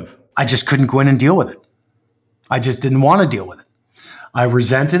afraid of? I just couldn't go in and deal with it. I just didn't want to deal with it. I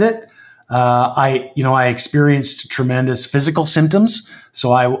resented it. I experienced tremendous physical symptoms.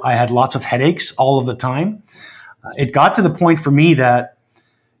 So I had lots of headaches all of the time. It got to the point for me that,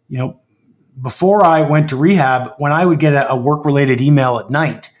 before I went to rehab, when I would get a work-related email at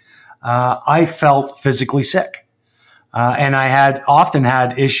night, I felt physically sick. And I had often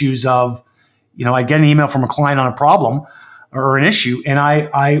had issues of, I'd get an email from a client on a problem or an issue, and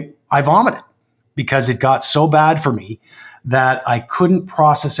I vomited because it got so bad for me that I couldn't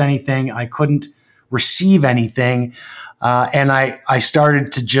process anything. I couldn't receive anything. And I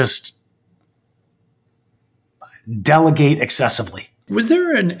started to just delegate excessively. Was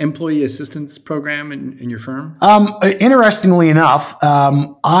there an employee assistance program in your firm? Interestingly enough,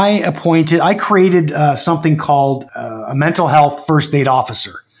 I created something called a mental health first aid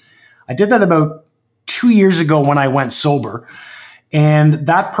officer. I did that about 2 years ago when I went sober. And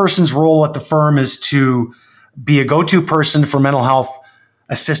that person's role at the firm is to be a go-to person for mental health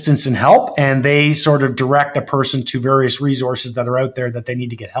assistance and help. And they sort of direct a person to various resources that are out there that they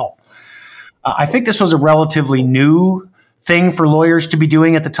need to get help. I think this was a relatively new thing for lawyers to be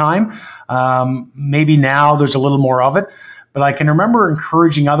doing at the time. Maybe now there's a little more of it, but I can remember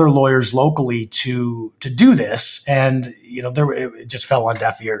encouraging other lawyers locally to do this, and it just fell on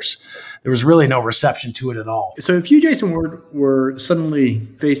deaf ears. There was really no reception to it at all. So if you, Jason Ward, were suddenly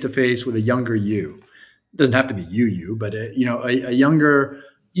face to face with a younger you, it doesn't have to be you, but a younger,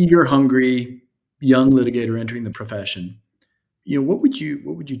 eager, hungry, young litigator entering the profession, what would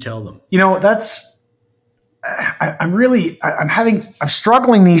you tell them? I'm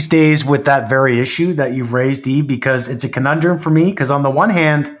struggling these days with that very issue that you've raised, Eve, because it's a conundrum for me. Because on the one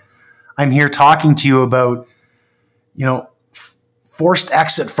hand, I'm here talking to you about, forced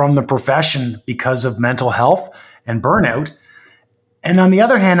exit from the profession because of mental health and burnout. And on the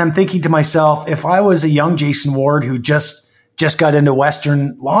other hand, I'm thinking to myself, if I was a young Jason Ward who just got into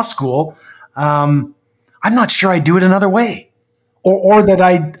Western law school, I'm not sure I'd do it another way, or that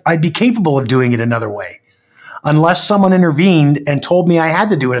I'd be capable of doing it another way, unless someone intervened and told me I had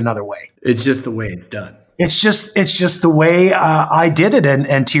to do it another way. It's just the way it's done. It's just the way I did it.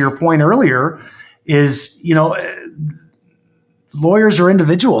 And to your point earlier is, lawyers are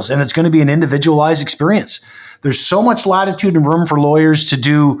individuals, and it's going to be an individualized experience. There's so much latitude and room for lawyers to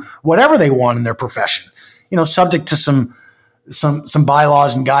do whatever they want in their profession, subject to some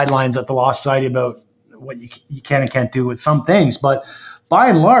bylaws and guidelines at the Law Society about what you can and can't do with some things. But by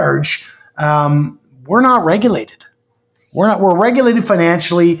and large, we're not regulated. We're regulated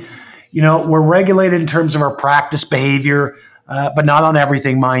financially. We're regulated in terms of our practice behavior, but not on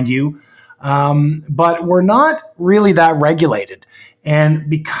everything, mind you. But we're not really that regulated. And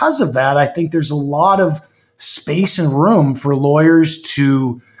because of that, I think there's a lot of space and room for lawyers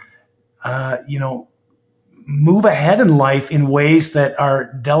to, move ahead in life in ways that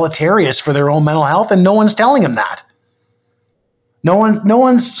are deleterious for their own mental health. And no one's telling them that. No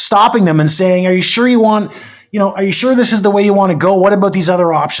one's stopping them and saying, are you sure are you sure this is the way you want to go? What about these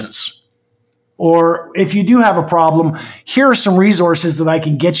other options? Or if you do have a problem, here are some resources that I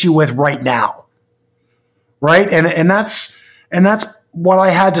can get you with right now. Right. And that's what I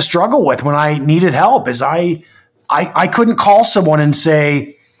had to struggle with when I needed help is I couldn't call someone and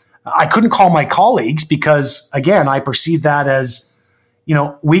say, I couldn't call my colleagues because again, I perceived that as,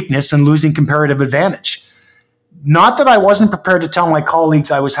 weakness and losing comparative advantage. Not that I wasn't prepared to tell my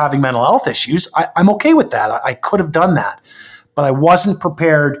colleagues I was having mental health issues. I'm okay with that. I could have done that, but I wasn't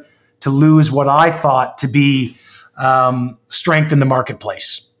prepared to lose what I thought to be strength in the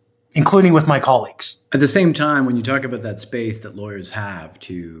marketplace, including with my colleagues. At the same time, when you talk about that space that lawyers have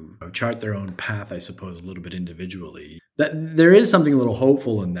to chart their own path, I suppose, a little bit individually, that there is something a little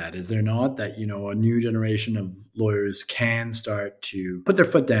hopeful in that, is there not? That, a new generation of lawyers can start to put their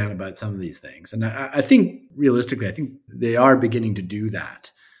foot down about some of these things. And I think realistically, I think they are beginning to do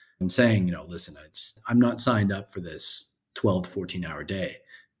that and saying, listen, I'm not signed up for this 12 to 14-hour day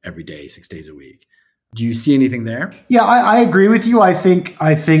every day, 6 days a week. Do you see anything there? Yeah, I agree with you. I think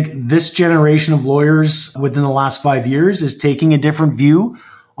this generation of lawyers within the last 5 years is taking a different view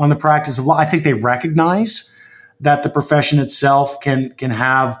on the practice of law. I think they recognize that the profession itself can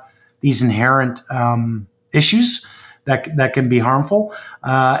have these inherent issues that can be harmful,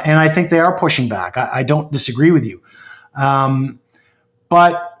 and I think they are pushing back. I don't disagree with you,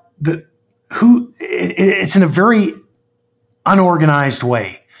 but it's in a very unorganized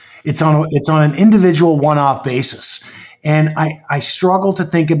way. It's on an individual one-off basis. And I struggle to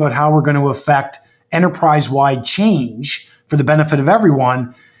think about how we're going to affect enterprise-wide change for the benefit of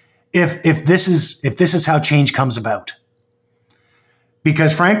everyone if this is how change comes about.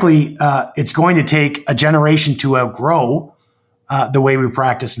 Because frankly, it's going to take a generation to outgrow the way we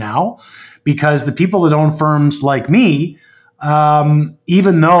practice now, because the people that own firms like me,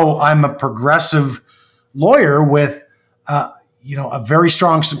 even though I'm a progressive lawyer with I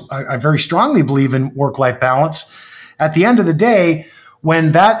very strongly believe in work-life balance. At the end of the day,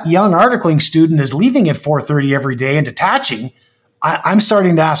 when that young articling student is leaving at 4:30 every day and detaching, I'm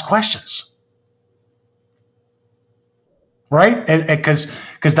starting to ask questions, right? And because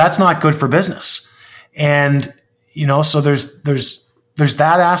that's not good for business, and so there's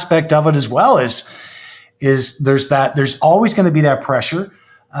that aspect of it as well. Is there's always going to be that pressure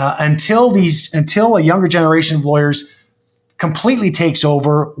until a younger generation of lawyers completely takes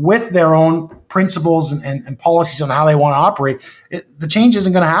over with their own principles and policies on how they want to operate. The change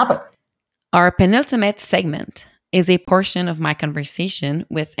isn't going to happen. Our penultimate segment is a portion of my conversation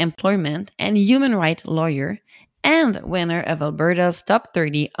with employment and human rights lawyer and winner of Alberta's Top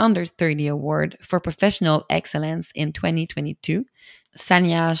 30 Under 30 Award for Professional Excellence in 2022,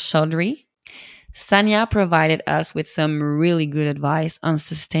 Sanya Chaudhry. Sanya provided us with some really good advice on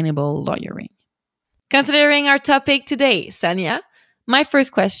sustainable lawyering. Considering our topic today, Sanya, my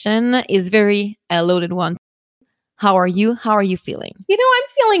first question is very loaded one. How are you? How are you feeling? I'm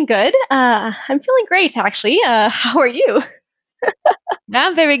feeling good. I'm feeling great, actually. How are you?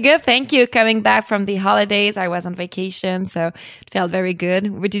 I'm very good. Thank you. Coming back from the holidays, I was on vacation, so it felt very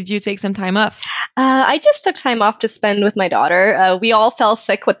good. Did you take some time off? I just took time off to spend with my daughter. We all fell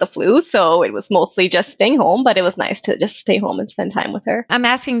sick with the flu, so it was mostly just staying home, but it was nice to just stay home and spend time with her. I'm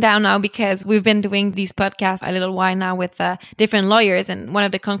asking down now because we've been doing these podcasts a little while now with different lawyers, and one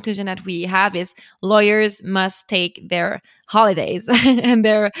of the conclusions that we have is lawyers must take their holidays and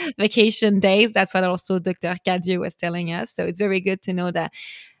their vacation days. That's what also Dr. Cadieux was telling us. So it's very good to know that,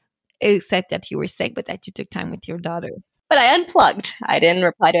 except that you were sick, but that you took time with your daughter. But I unplugged. I didn't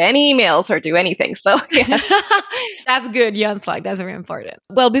reply to any emails or do anything. So yeah. That's good. You unplugged. That's very important.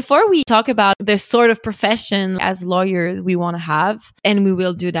 Well, before we talk about the sort of profession as lawyers we want to have, and we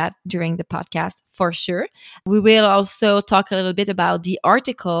will do that during the podcast for sure, we will also talk a little bit about the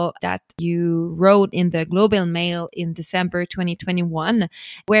article that you wrote in the Globe and Mail in December 2021,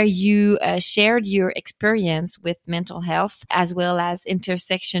 where you shared your experience with mental health as well as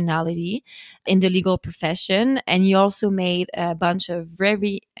intersectionality in the legal profession. And you also made a bunch of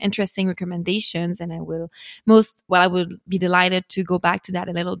very interesting recommendations, and I would be delighted to go back to that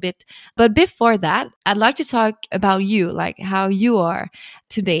a little bit. But before that, I'd like to talk about you, like how you are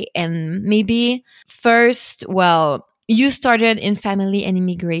today. And maybe first, well, you started in family and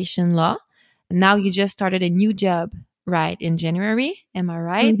immigration law. Now you just started a new job, right, in January. Am I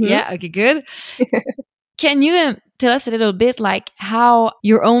right? Mm-hmm. Yeah. Okay, good. Can you tell us a little bit like how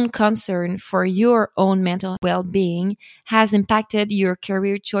your own concern for your own mental well-being has impacted your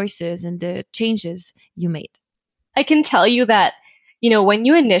career choices and the changes you made? I can tell you that, when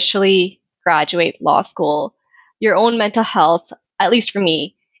you initially graduate law school, your own mental health, at least for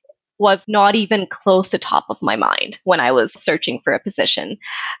me, was not even close to top of my mind when I was searching for a position.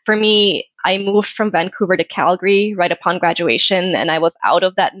 For me, I moved from Vancouver to Calgary right upon graduation, and I was out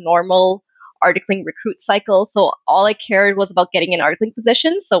of that normal articling recruit cycle. So all I cared was about getting an articling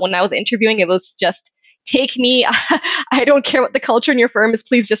position. So when I was interviewing, it was just take me. I don't care what the culture in your firm is,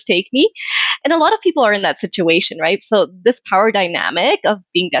 please just take me. And a lot of people are in that situation, right? So this power dynamic of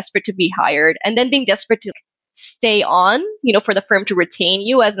being desperate to be hired and then being desperate to stay on, for the firm to retain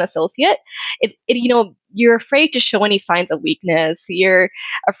you as an associate, you're afraid to show any signs of weakness. You're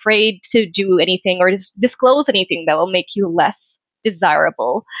afraid to do anything or disclose anything that will make you less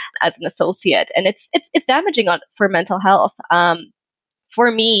desirable as an associate, and it's damaging for mental health. For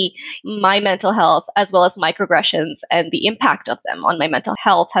me, my mental health, as well as microaggressions and the impact of them on my mental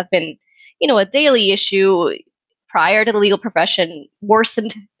health, have been, a daily issue. Prior to the legal profession,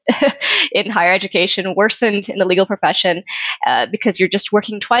 worsened in higher education, worsened in the legal profession, because you're just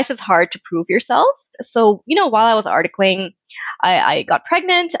working twice as hard to prove yourself. So, while I was articling, I got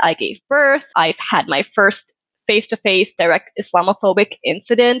pregnant, I gave birth, I've had my first face-to-face direct Islamophobic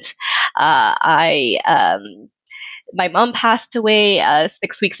incident. My mom passed away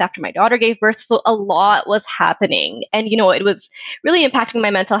 6 weeks after my daughter gave birth. So a lot was happening. And, it was really impacting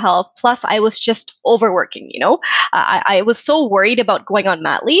my mental health. Plus, I was just overworking, I was so worried about going on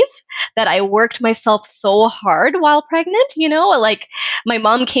mat leave that I worked myself so hard while pregnant, like my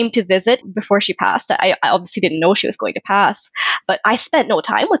mom came to visit before she passed. I obviously didn't know she was going to pass, but I spent no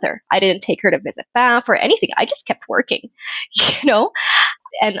time with her. I didn't take her to visit Banff or anything. I just kept working,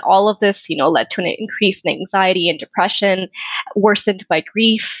 And all of this, led to an increase in anxiety and depression, worsened by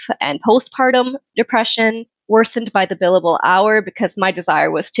grief and postpartum depression, worsened by the billable hour because my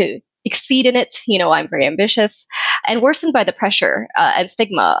desire was to exceed in it. I'm very ambitious, and worsened by the pressure and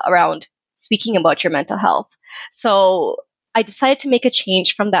stigma around speaking about your mental health. So I decided to make a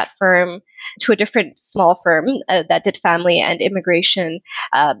change from that firm to a different small firm that did family and immigration.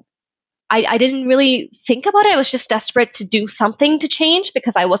 I didn't really think about it. I was just desperate to do something to change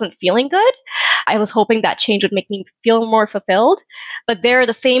because I wasn't feeling good. I was hoping that change would make me feel more fulfilled. But there,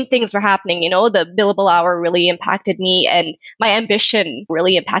 the same things were happening. The billable hour really impacted me, and my ambition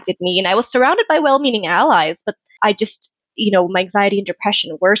really impacted me. And I was surrounded by well-meaning allies, but I just, my anxiety and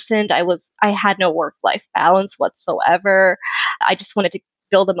depression worsened. I had no work-life balance whatsoever. I just wanted to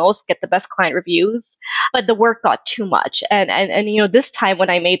bill the most, get the best client reviews, but the work got too much. And this time when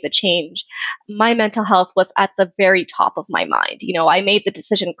I made the change, my mental health was at the very top of my mind. I made the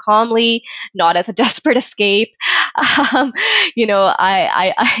decision calmly, not as a desperate escape. I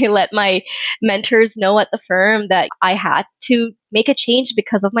let my mentors know at the firm that I had to make a change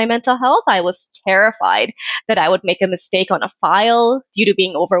because of my mental health. I was terrified that I would make a mistake on a file due to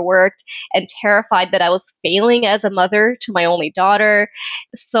being overworked, and terrified that I was failing as a mother to my only daughter.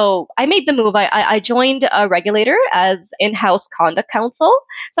 So I made the move. I joined a regulator as in-house conduct counsel.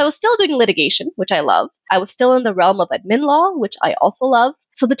 So I was still doing litigation, which I love. I was still in the realm of admin law, which I also love.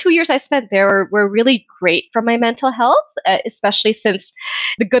 So the 2 years I spent there were really great for my mental health, especially since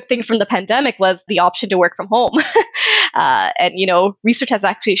the good thing from the pandemic was the option to work from home. Research has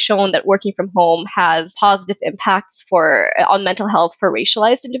actually shown that working from home has positive impacts on mental health for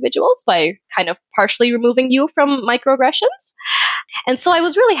racialized individuals by kind of partially removing you from microaggressions. And so I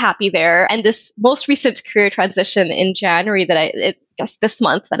was really happy there. And this most recent career transition in January this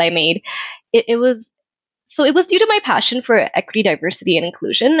month that I made, it was due to my passion for equity, diversity, and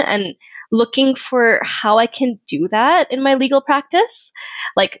inclusion, and looking for how I can do that in my legal practice,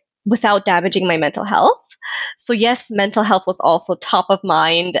 like without damaging my mental health. So yes, mental health was also top of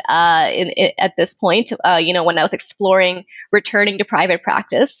mind at this point. When I was exploring returning to private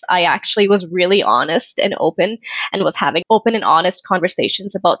practice, I actually was really honest and open, and was having open and honest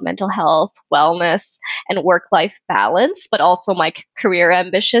conversations about mental health, wellness, and work-life balance, but also my career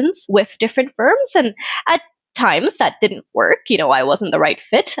ambitions with different firms. And at times that didn't work. I wasn't the right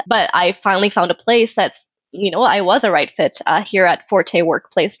fit, but I finally found a place that's I was a right fit here at Forte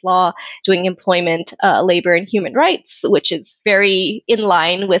Workplace Law, doing employment, labor, and human rights, which is very in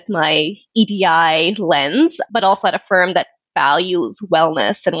line with my EDI lens, but also at a firm that values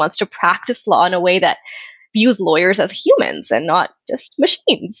wellness and wants to practice law in a way that views lawyers as humans and not just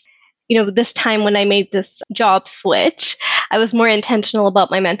machines. This time when I made this job switch, I was more intentional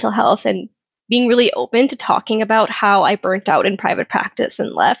about my mental health and being really open to talking about how I burnt out in private practice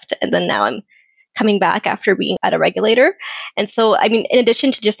and left. And then now I'm coming back after being at a regulator. And so, in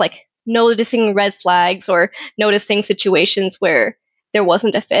addition to just like noticing red flags or noticing situations where there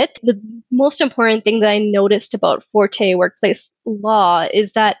wasn't a fit, the most important thing that I noticed about Forte Workplace Law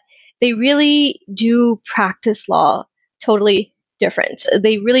is that they really do practice law totally different.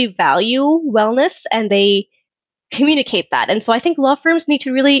 They really value wellness and they communicate that. And so I think law firms need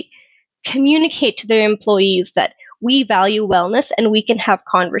to really communicate to their employees that we value wellness and we can have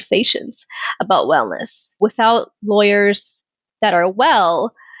conversations about wellness. Without lawyers that are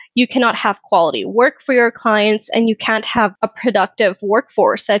well, you cannot have quality work for your clients and you can't have a productive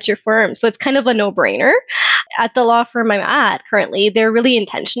workforce at your firm. So it's kind of a no-brainer. At the law firm I'm at currently, they're really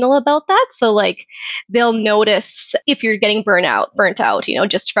intentional about that. So like they'll notice if you're getting burnt out,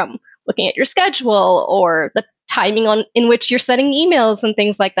 just from looking at your schedule or the timing in which you're sending emails and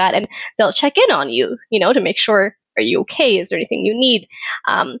things like that. And they'll check in on you, to make sure, are you okay? Is there anything you need?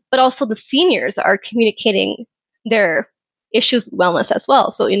 But also the seniors are communicating their issues with wellness as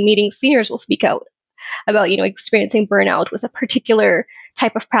well. So in meetings, seniors will speak out about, experiencing burnout with a particular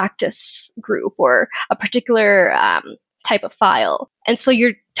type of practice group or a particular type of file. And so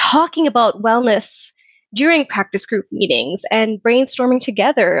you're talking about wellness during practice group meetings and brainstorming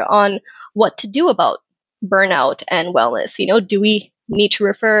together on what to do about burnout and wellness. Do we need to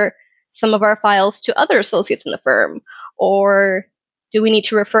refer some of our files to other associates in the firm, or do we need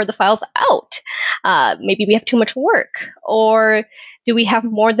to refer the files out? Maybe we have too much work, or do we have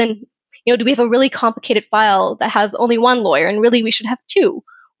more than, do we have a really complicated file that has only one lawyer and really we should have two,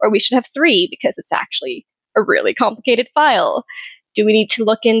 or we should have three because it's actually a really complicated file? Do we need to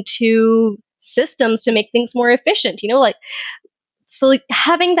look into systems to make things more efficient? So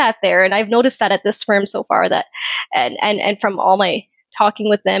having that there, and I've noticed that at this firm so far that, and from all my talking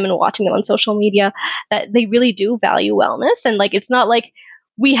with them and watching them on social media, that they really do value wellness. And like, it's not like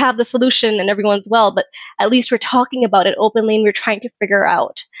we have the solution and everyone's well, but at least we're talking about it openly and we're trying to figure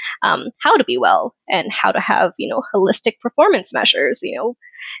out how to be well and how to have, holistic performance measures,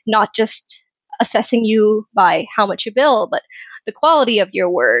 not just assessing you by how much you bill, but the quality of your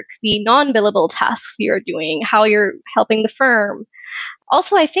work, the non-billable tasks you're doing, how you're helping the firm.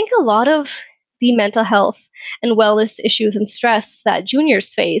 Also, I think a lot of the mental health and wellness issues and stress that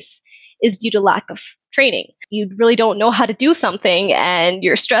juniors face is due to lack of training. You really don't know how to do something and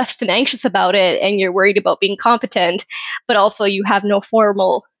you're stressed and anxious about it and you're worried about being competent, but also you have no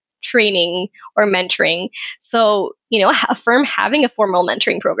formal training or mentoring. So, a firm having a formal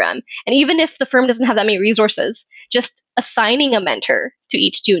mentoring program, and even if the firm doesn't have that many resources, just assigning a mentor to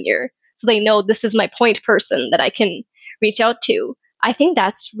each junior so they know this is my point person that I can reach out to. I think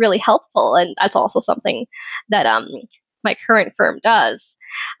that's really helpful. And that's also something that my current firm does.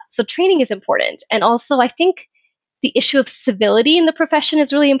 So training is important. And also, I think the issue of civility in the profession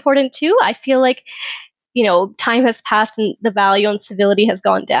is really important too. I feel like, time has passed and the value on civility has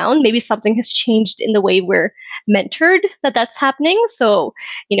gone down. Maybe something has changed in the way we're mentored that's happening. So,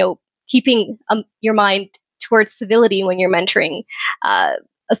 keeping your mind towards civility when you're mentoring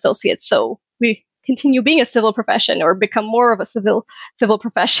associates. So we continue being a civil profession or become more of a civil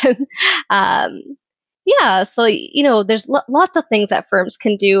profession. So, there's lots of things that firms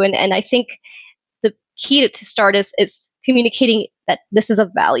can do. And I think the key to start is communicating that this is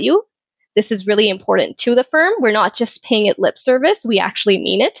of value. This is really important to the firm. We're not just paying it lip service. We actually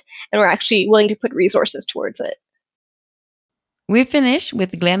mean it, and we're actually willing to put resources towards it. We finish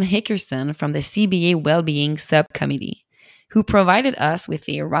with Glenn Hickerson from the CBA Wellbeing Subcommittee, who provided us with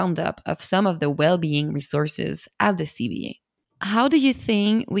a roundup of some of the well-being resources at the CBA. How do you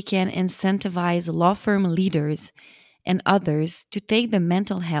think we can incentivize law firm leaders and others to take the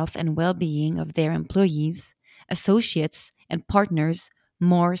mental health and well-being of their employees, associates, and partners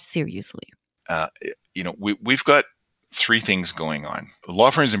more seriously? We've got three things going on.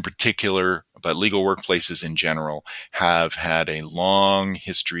 Law firms in particular, but legal workplaces in general, have had a long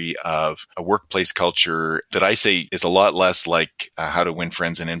history of a workplace culture that I say is a lot less like How to Win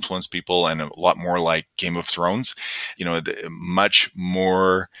Friends and Influence People and a lot more like Game of Thrones. Much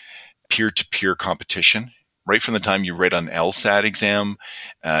more peer-to-peer competition. Right from the time you write an LSAT exam,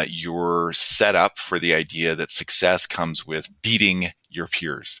 you're set up for the idea that success comes with beating your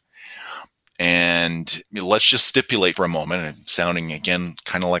peers. And let's just stipulate for a moment, I'm sounding again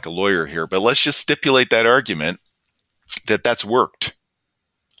kind of like a lawyer here, but let's just stipulate that argument that that's worked.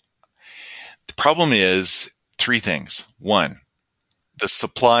 The problem is three things. One, the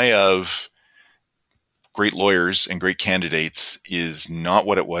supply of great lawyers and great candidates is not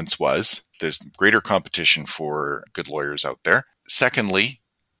what it once was. There's greater competition for good lawyers out there. Secondly,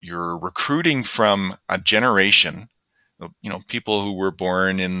 you're recruiting from a generation, people who were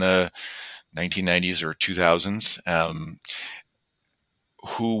born in the 1990s or 2000s,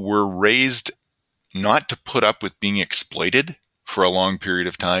 who were raised not to put up with being exploited for a long period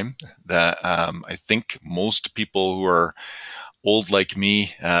of time. That I think most people who are old like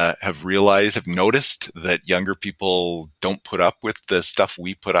me have noticed that younger people don't put up with the stuff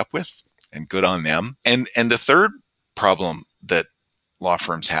we put up with, and good on them. And the third problem that law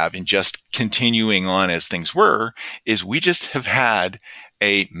firms have in just continuing on as things were is we just have had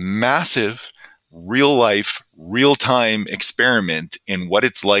a massive real life, real time experiment in what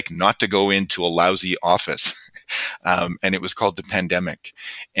it's like not to go into a lousy office. And it was called the pandemic.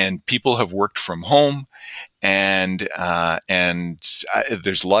 And people have worked from home, and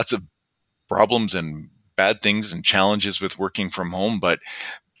there's lots of problems and bad things and challenges with working from home, but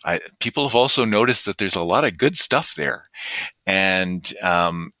people have also noticed that there's a lot of good stuff there. And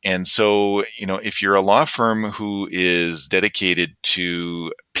so, if you're a law firm who is dedicated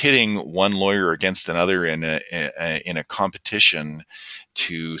to pitting one lawyer against another in a competition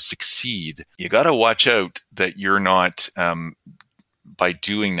to succeed, you got to watch out that you're not, by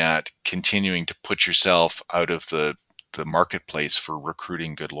doing that, continuing to put yourself out of the marketplace for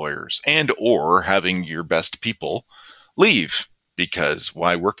recruiting good lawyers, and or having your best people leave, because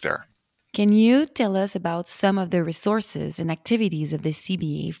why work there? Can you tell us about some of the resources and activities of the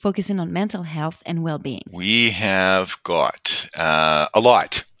CBA focusing on mental health and well-being? We have got a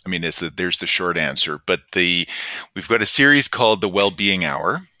lot. I mean, there's the short answer, but we've got a series called the Wellbeing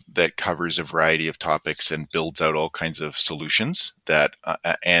Hour that covers a variety of topics and builds out all kinds of solutions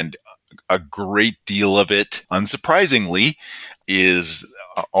and a great deal of it, unsurprisingly, is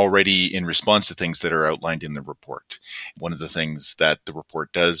already in response to things that are outlined in the report. One of the things that the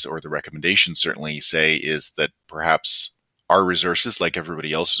report does, or the recommendations certainly say, is that perhaps our resources, like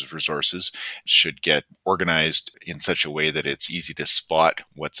everybody else's resources, should get organized in such a way that it's easy to spot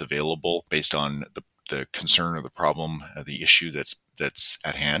what's available based on the concern or the problem, the issue that's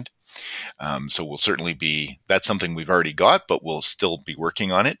at hand. So we'll certainly that's something we've already got, but we'll still be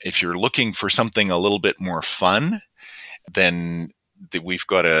working on it. If you're looking for something a little bit more fun, then we've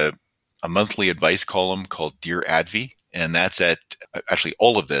got a monthly advice column called Dear Advi, and that's actually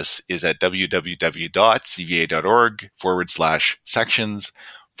all of this is at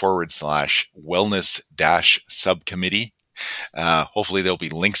www.cba.org/sections/wellness-subcommittee. Hopefully there'll be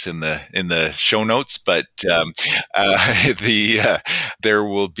links in the show notes, but there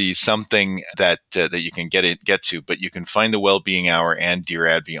will be something that you can get to. But you can find the Wellbeing Hour and Dear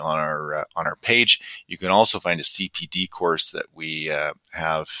Advi on our page. You can also find a CPD course that we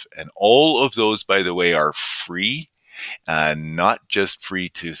have, and all of those, by the way, are free. Not just free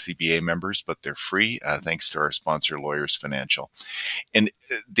to CBA members, but they're free thanks to our sponsor, Lawyers Financial. And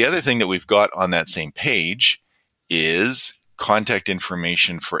the other thing that we've got on that same page is contact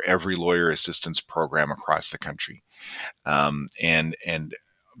information for every lawyer assistance program across the country. And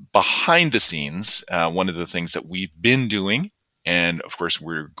behind the scenes, one of the things that we've been doing, and of course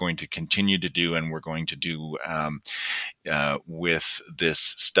we're going to continue to do, and we're going to do with this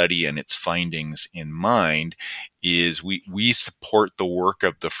study and its findings in mind, is we support the work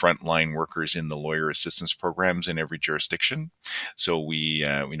of the frontline workers in the lawyer assistance programs in every jurisdiction. So we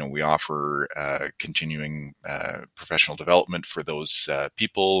offer continuing professional development for those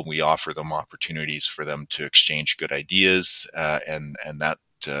people. We offer them opportunities for them to exchange good ideas and that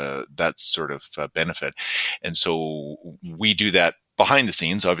sort of benefit. And so we do that behind the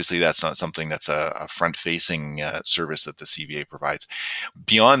scenes. Obviously, that's not something that's a front-facing service that the CBA provides.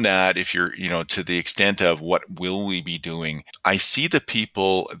 Beyond that, if you're, to the extent of what will we be doing, I see the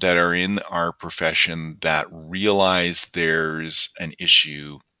people that are in our profession that realize there's an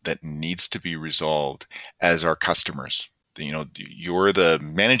issue that needs to be resolved as our customers. You're the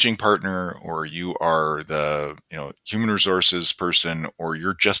managing partner, or you are the human resources person, or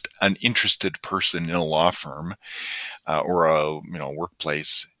you're just an interested person in a law firm or a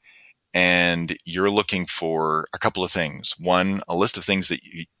workplace, and you're looking for a couple of things. One, a list of things that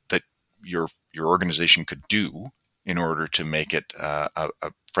your organization could do in order to make it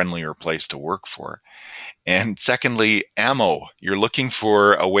friendlier place to work for. And secondly, ammo. You're looking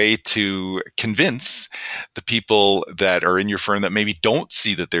for a way to convince the people that are in your firm that maybe don't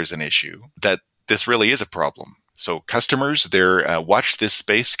see that there's an issue, that this really is a problem. So customers, watch this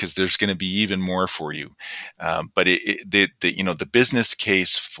space because there's going to be even more for you. But the business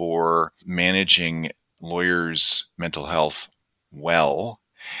case for managing lawyers' mental health well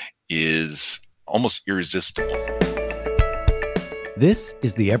is almost irresistible. This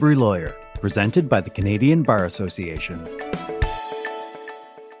is The Every Lawyer, presented by the Canadian Bar Association.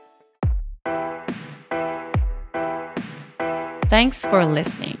 Thanks for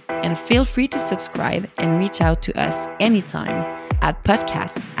listening, and feel free to subscribe and reach out to us anytime at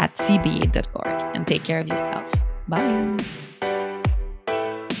podcasts@cba.org. And take care of yourself. Bye.